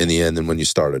in the end than when you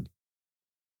started.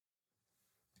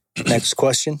 Next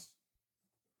question.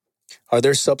 Are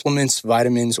there supplements,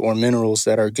 vitamins, or minerals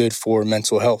that are good for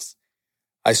mental health?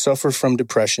 I suffer from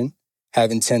depression,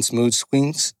 have intense mood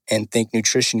swings, and think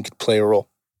nutrition could play a role.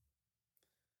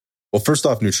 Well, first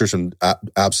off, nutrition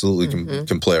absolutely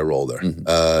can play a role there.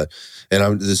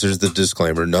 And this is the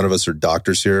disclaimer. None of us are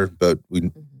doctors here, but we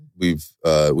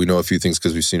we know a few things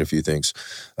because we've seen a few things,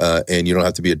 and you don't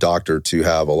have to be a doctor to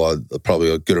have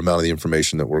probably a good amount of the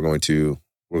information that we're going to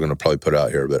probably put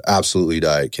out here. But absolutely,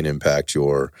 diet can impact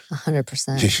your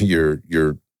 100%,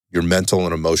 your mental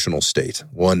and emotional state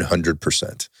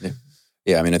 100%.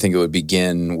 Yeah, I mean, I think it would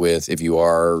begin with if you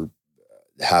are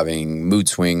having mood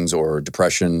swings or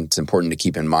depression. It's important to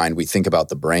keep in mind we think about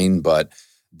the brain, but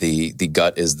the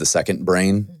gut is the second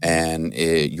brain, and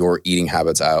your eating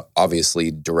habits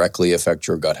obviously directly affect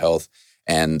your gut health.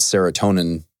 And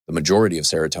serotonin, the majority of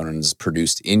serotonin is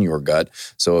produced in your gut.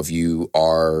 So if you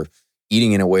are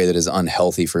eating in a way that is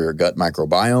unhealthy for your gut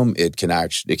microbiome, it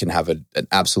can have an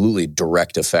absolutely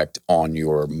direct effect on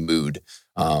your mood.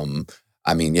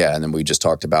 I mean, yeah, and then we just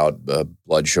talked about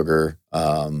blood sugar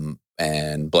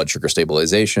and blood sugar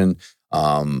stabilization.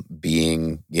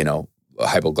 Being,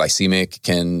 hypoglycemic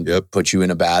can put you in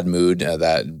a bad mood.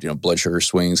 Blood sugar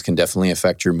swings can definitely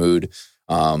affect your mood.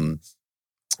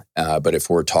 But if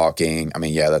we're talking, I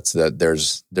mean, there's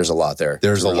a lot there.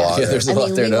 There's a lot. Yeah, there's a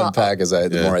lot there to unpack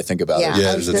the more I think about it.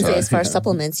 Yeah, I was going to say, as far as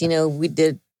supplements, we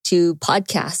did 2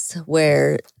 podcasts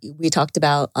where we talked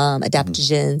about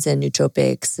adaptogens and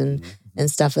nootropics and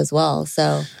stuff as well.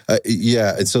 So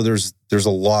and so there's a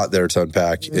lot there to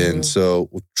unpack, and so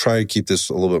we'll try to keep this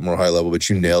a little bit more high level. But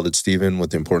you nailed it, Stephen,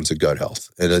 with the importance of gut health,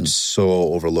 and it's so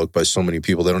overlooked by so many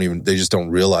people. They just don't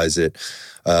realize it.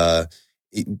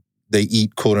 They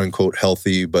eat quote unquote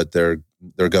healthy, but their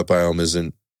gut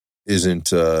biome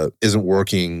isn't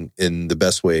working in the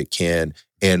best way it can.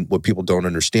 And what people don't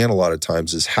understand a lot of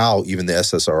times is how even the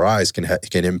SSRIs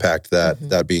can impact that.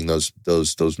 That being those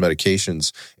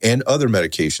medications and other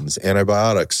medications,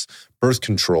 antibiotics, birth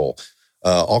control,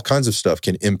 all kinds of stuff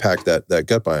can impact that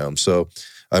gut biome. So,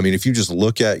 I mean, if you just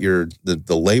look at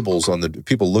the labels on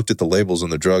people looked at the labels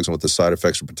on the drugs and what the side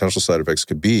effects or potential side effects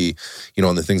could be,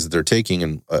 on the things that they're taking.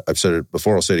 And I've said it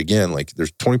before, I'll say it again. Like,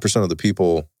 there's 20% of the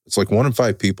people. It's like 1 in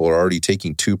 5 people are already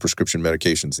taking 2 prescription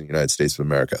medications in the United States of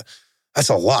America. That's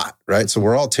a lot, right? So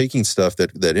we're all taking stuff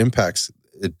that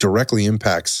directly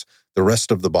impacts the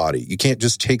rest of the body. You can't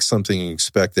just take something and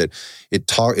expect that it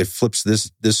flips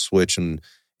this switch and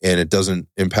it doesn't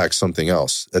impact something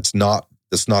else. That's not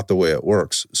the way it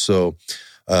works. So,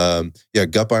 gut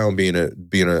biome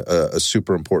being a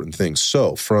super important thing.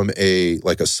 So from a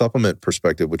supplement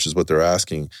perspective, which is what they're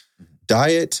asking,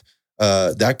 diet,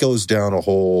 that goes down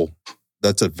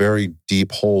that's a very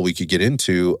deep hole we could get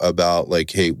into about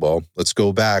let's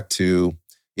go back to,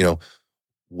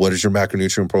 what is your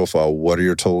macronutrient profile? What are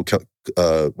your total,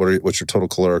 what's your total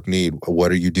caloric need?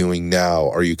 What are you doing now?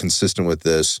 Are you consistent with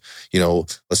this?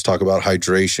 Let's talk about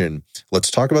hydration. Let's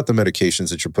talk about the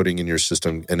medications that you're putting in your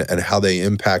system and how they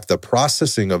impact the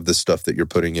processing of the stuff that you're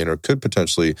putting in or could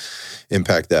potentially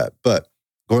impact that. But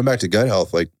going back to gut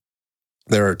health,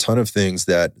 there are a ton of things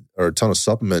a ton of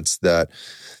supplements that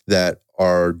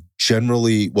are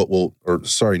generally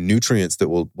nutrients that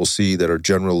we'll see that are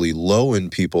generally low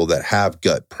in people that have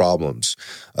gut problems.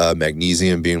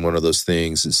 Magnesium being one of those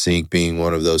things, zinc being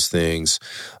one of those things,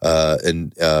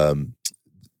 and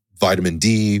vitamin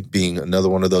D being another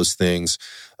one of those things.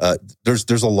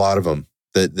 There's a lot of them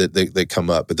that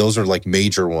come up, but those are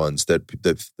major ones that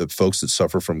folks that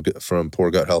suffer from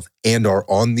poor gut health and are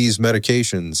on these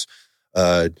medications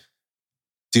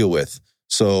deal with.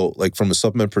 So, from a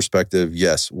supplement perspective,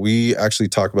 yes, we actually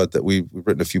talk about that. We've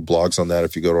written a few blogs on that.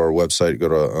 If you go to our website, go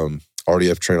to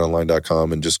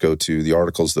rdftrainonline.com and just go to the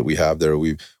articles that we have there.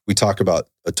 We talk about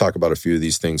a few of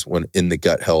these things when in the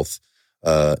gut health,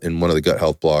 in one of the gut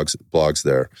health blogs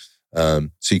there.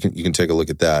 So you can take a look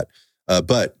at that.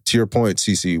 But to your point,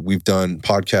 Cece, we've done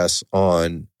podcasts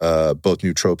on both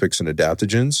nootropics and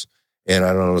adaptogens. And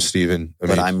I don't know, Stephen.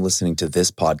 I'm listeing to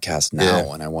this podcast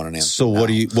now, and I want an answer. So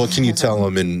what can you tell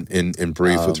them in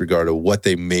brief with regard to what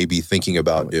they may be thinking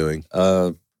about doing?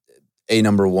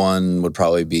 Number one would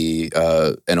probably be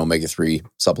an omega-3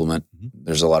 supplement. Mm-hmm.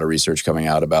 There's a lot of research coming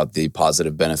out about the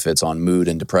positive benefits on mood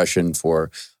and depression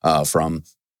from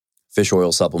fish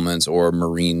oil supplements or other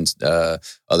marine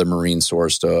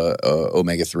sourced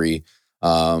omega-3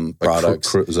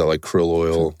 products. Is that like krill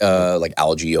oil? Like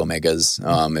algae omegas.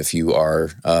 If you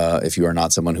are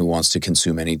not someone who wants to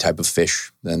consume any type of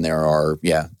fish, then there are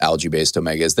algae-based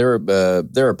omegas.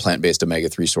 There are plant-based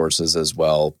omega-3 sources as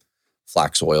well,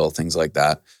 flax oil, things like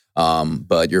that.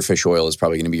 But your fish oil is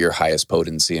probably going to be your highest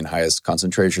potency and highest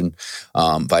concentration.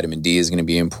 Vitamin D is going to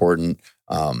be important.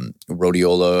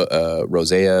 Rhodiola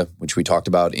rosea, which we talked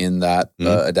about in that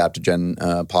adaptogen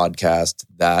podcast,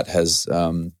 that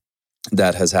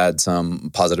has had some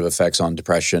positive effects on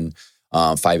depression.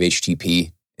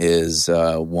 5-HTP is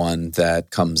one that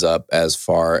comes up as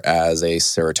far as a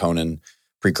serotonin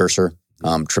precursor.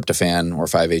 Tryptophan or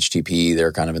 5-HTP,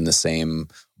 they're kind of in the same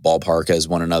ballpark as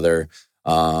one another.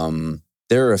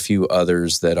 There are a few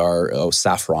others that are,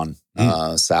 saffron.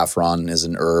 Saffron is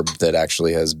an herb that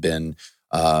actually has been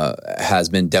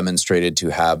demonstrated to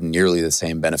have nearly the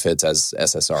same benefits as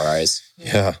SSRIs.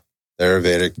 Yeah, the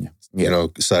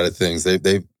Ayurvedic, side of things.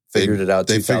 They figured it out.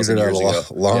 They figured it out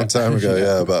a long time ago.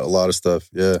 Yeah, about a lot of stuff.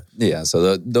 Yeah, yeah.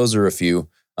 So those are a few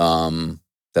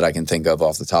that I can think of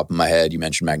off the top of my head. You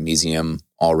mentioned magnesium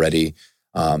already.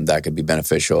 That could be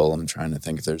beneficial. I'm trying to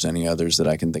think if there's any others that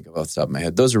I can think of off the top of my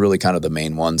head. Those are really kind of the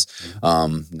main ones,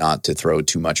 not to throw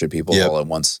too much at people all at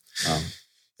once.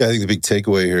 Yeah, I think the big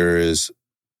takeaway here is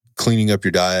cleaning up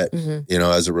your diet,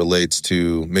 as it relates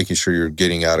to making sure you're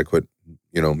getting adequate,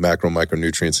 macro,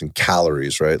 micronutrients and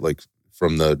calories, right? Like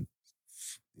in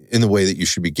the way that you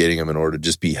should be getting them in order to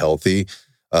just be healthy.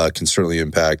 Can certainly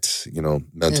impact,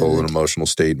 mental and emotional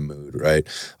state and mood, right?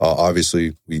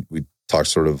 Obviously, we talked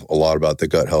sort of a lot about the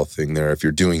gut health thing there. If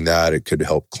you're doing that, it could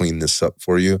help clean this up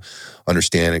for you.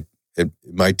 Understand it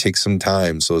might take some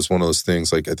time. So it's one of those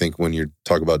things, like I think when you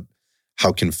talk about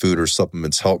how can food or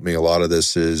supplements help me, a lot of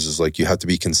this is like you have to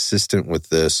be consistent with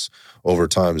this over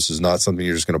time. This is not something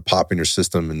you're just going to pop in your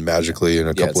system and magically in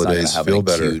a couple of days feel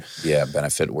better.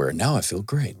 Benefit where now I feel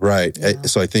great. Right. Yeah.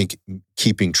 So I think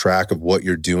keeping track of what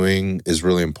you're doing is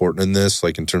really important in this,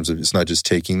 like in terms of it's not just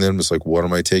taking them, it's like, what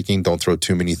am I taking? Don't throw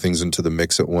too many things into the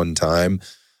mix at one time.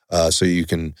 So you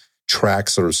can track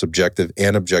sort of subjective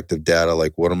and objective data,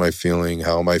 like what am I feeling?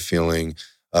 How am I feeling?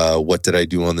 What did I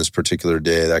do on this particular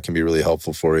day? That can be really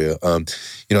helpful for you.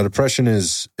 Depression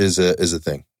is a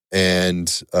thing,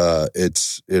 and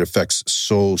it affects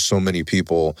so many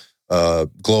people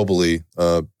globally,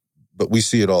 but we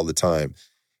see it all the time.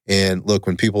 And look,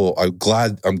 when people, I'm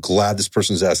glad this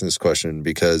person's asking this question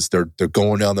because they're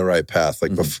going down the right path.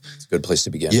 Like, it's a good place to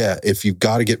begin. Yeah, if you've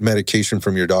got to get medication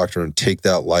from your doctor and take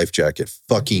that life jacket,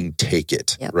 fucking take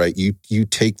it. Yep. Right? You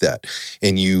take that,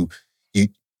 and you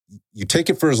take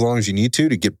it for as long as you need to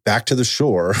get back to the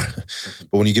shore.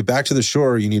 But when you get back to the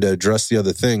shore, you need to address the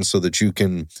other things so that you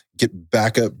can get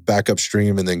back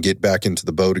upstream and then get back into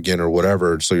the boat again or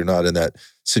whatever. So you're not in that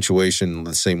situation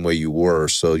the same way you were.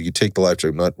 So you take the life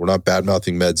jacket. We're not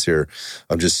bad-mouthing meds here.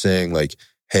 I'm just saying, like,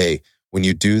 hey, when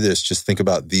you do this, just think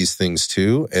about these things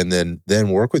too. And then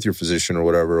work with your physician or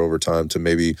whatever over time to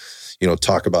maybe,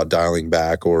 talk about dialing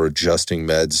back or adjusting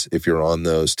meds if you're on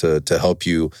those to help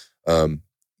you,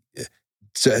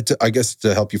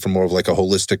 to help you from more of like a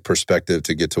holistic perspective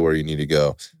to get to where you need to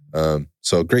go.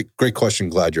 So great question.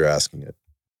 Glad you're asking it.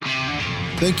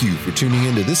 Thank you for tuning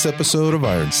into this episode of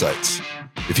Iron Sights.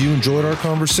 If you enjoyed our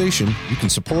conversation, you can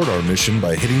support our mission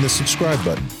by hitting the subscribe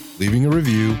button, leaving a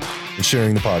review, and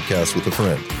sharing the podcast with a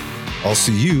friend. I'll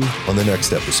see you on the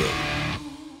next episode.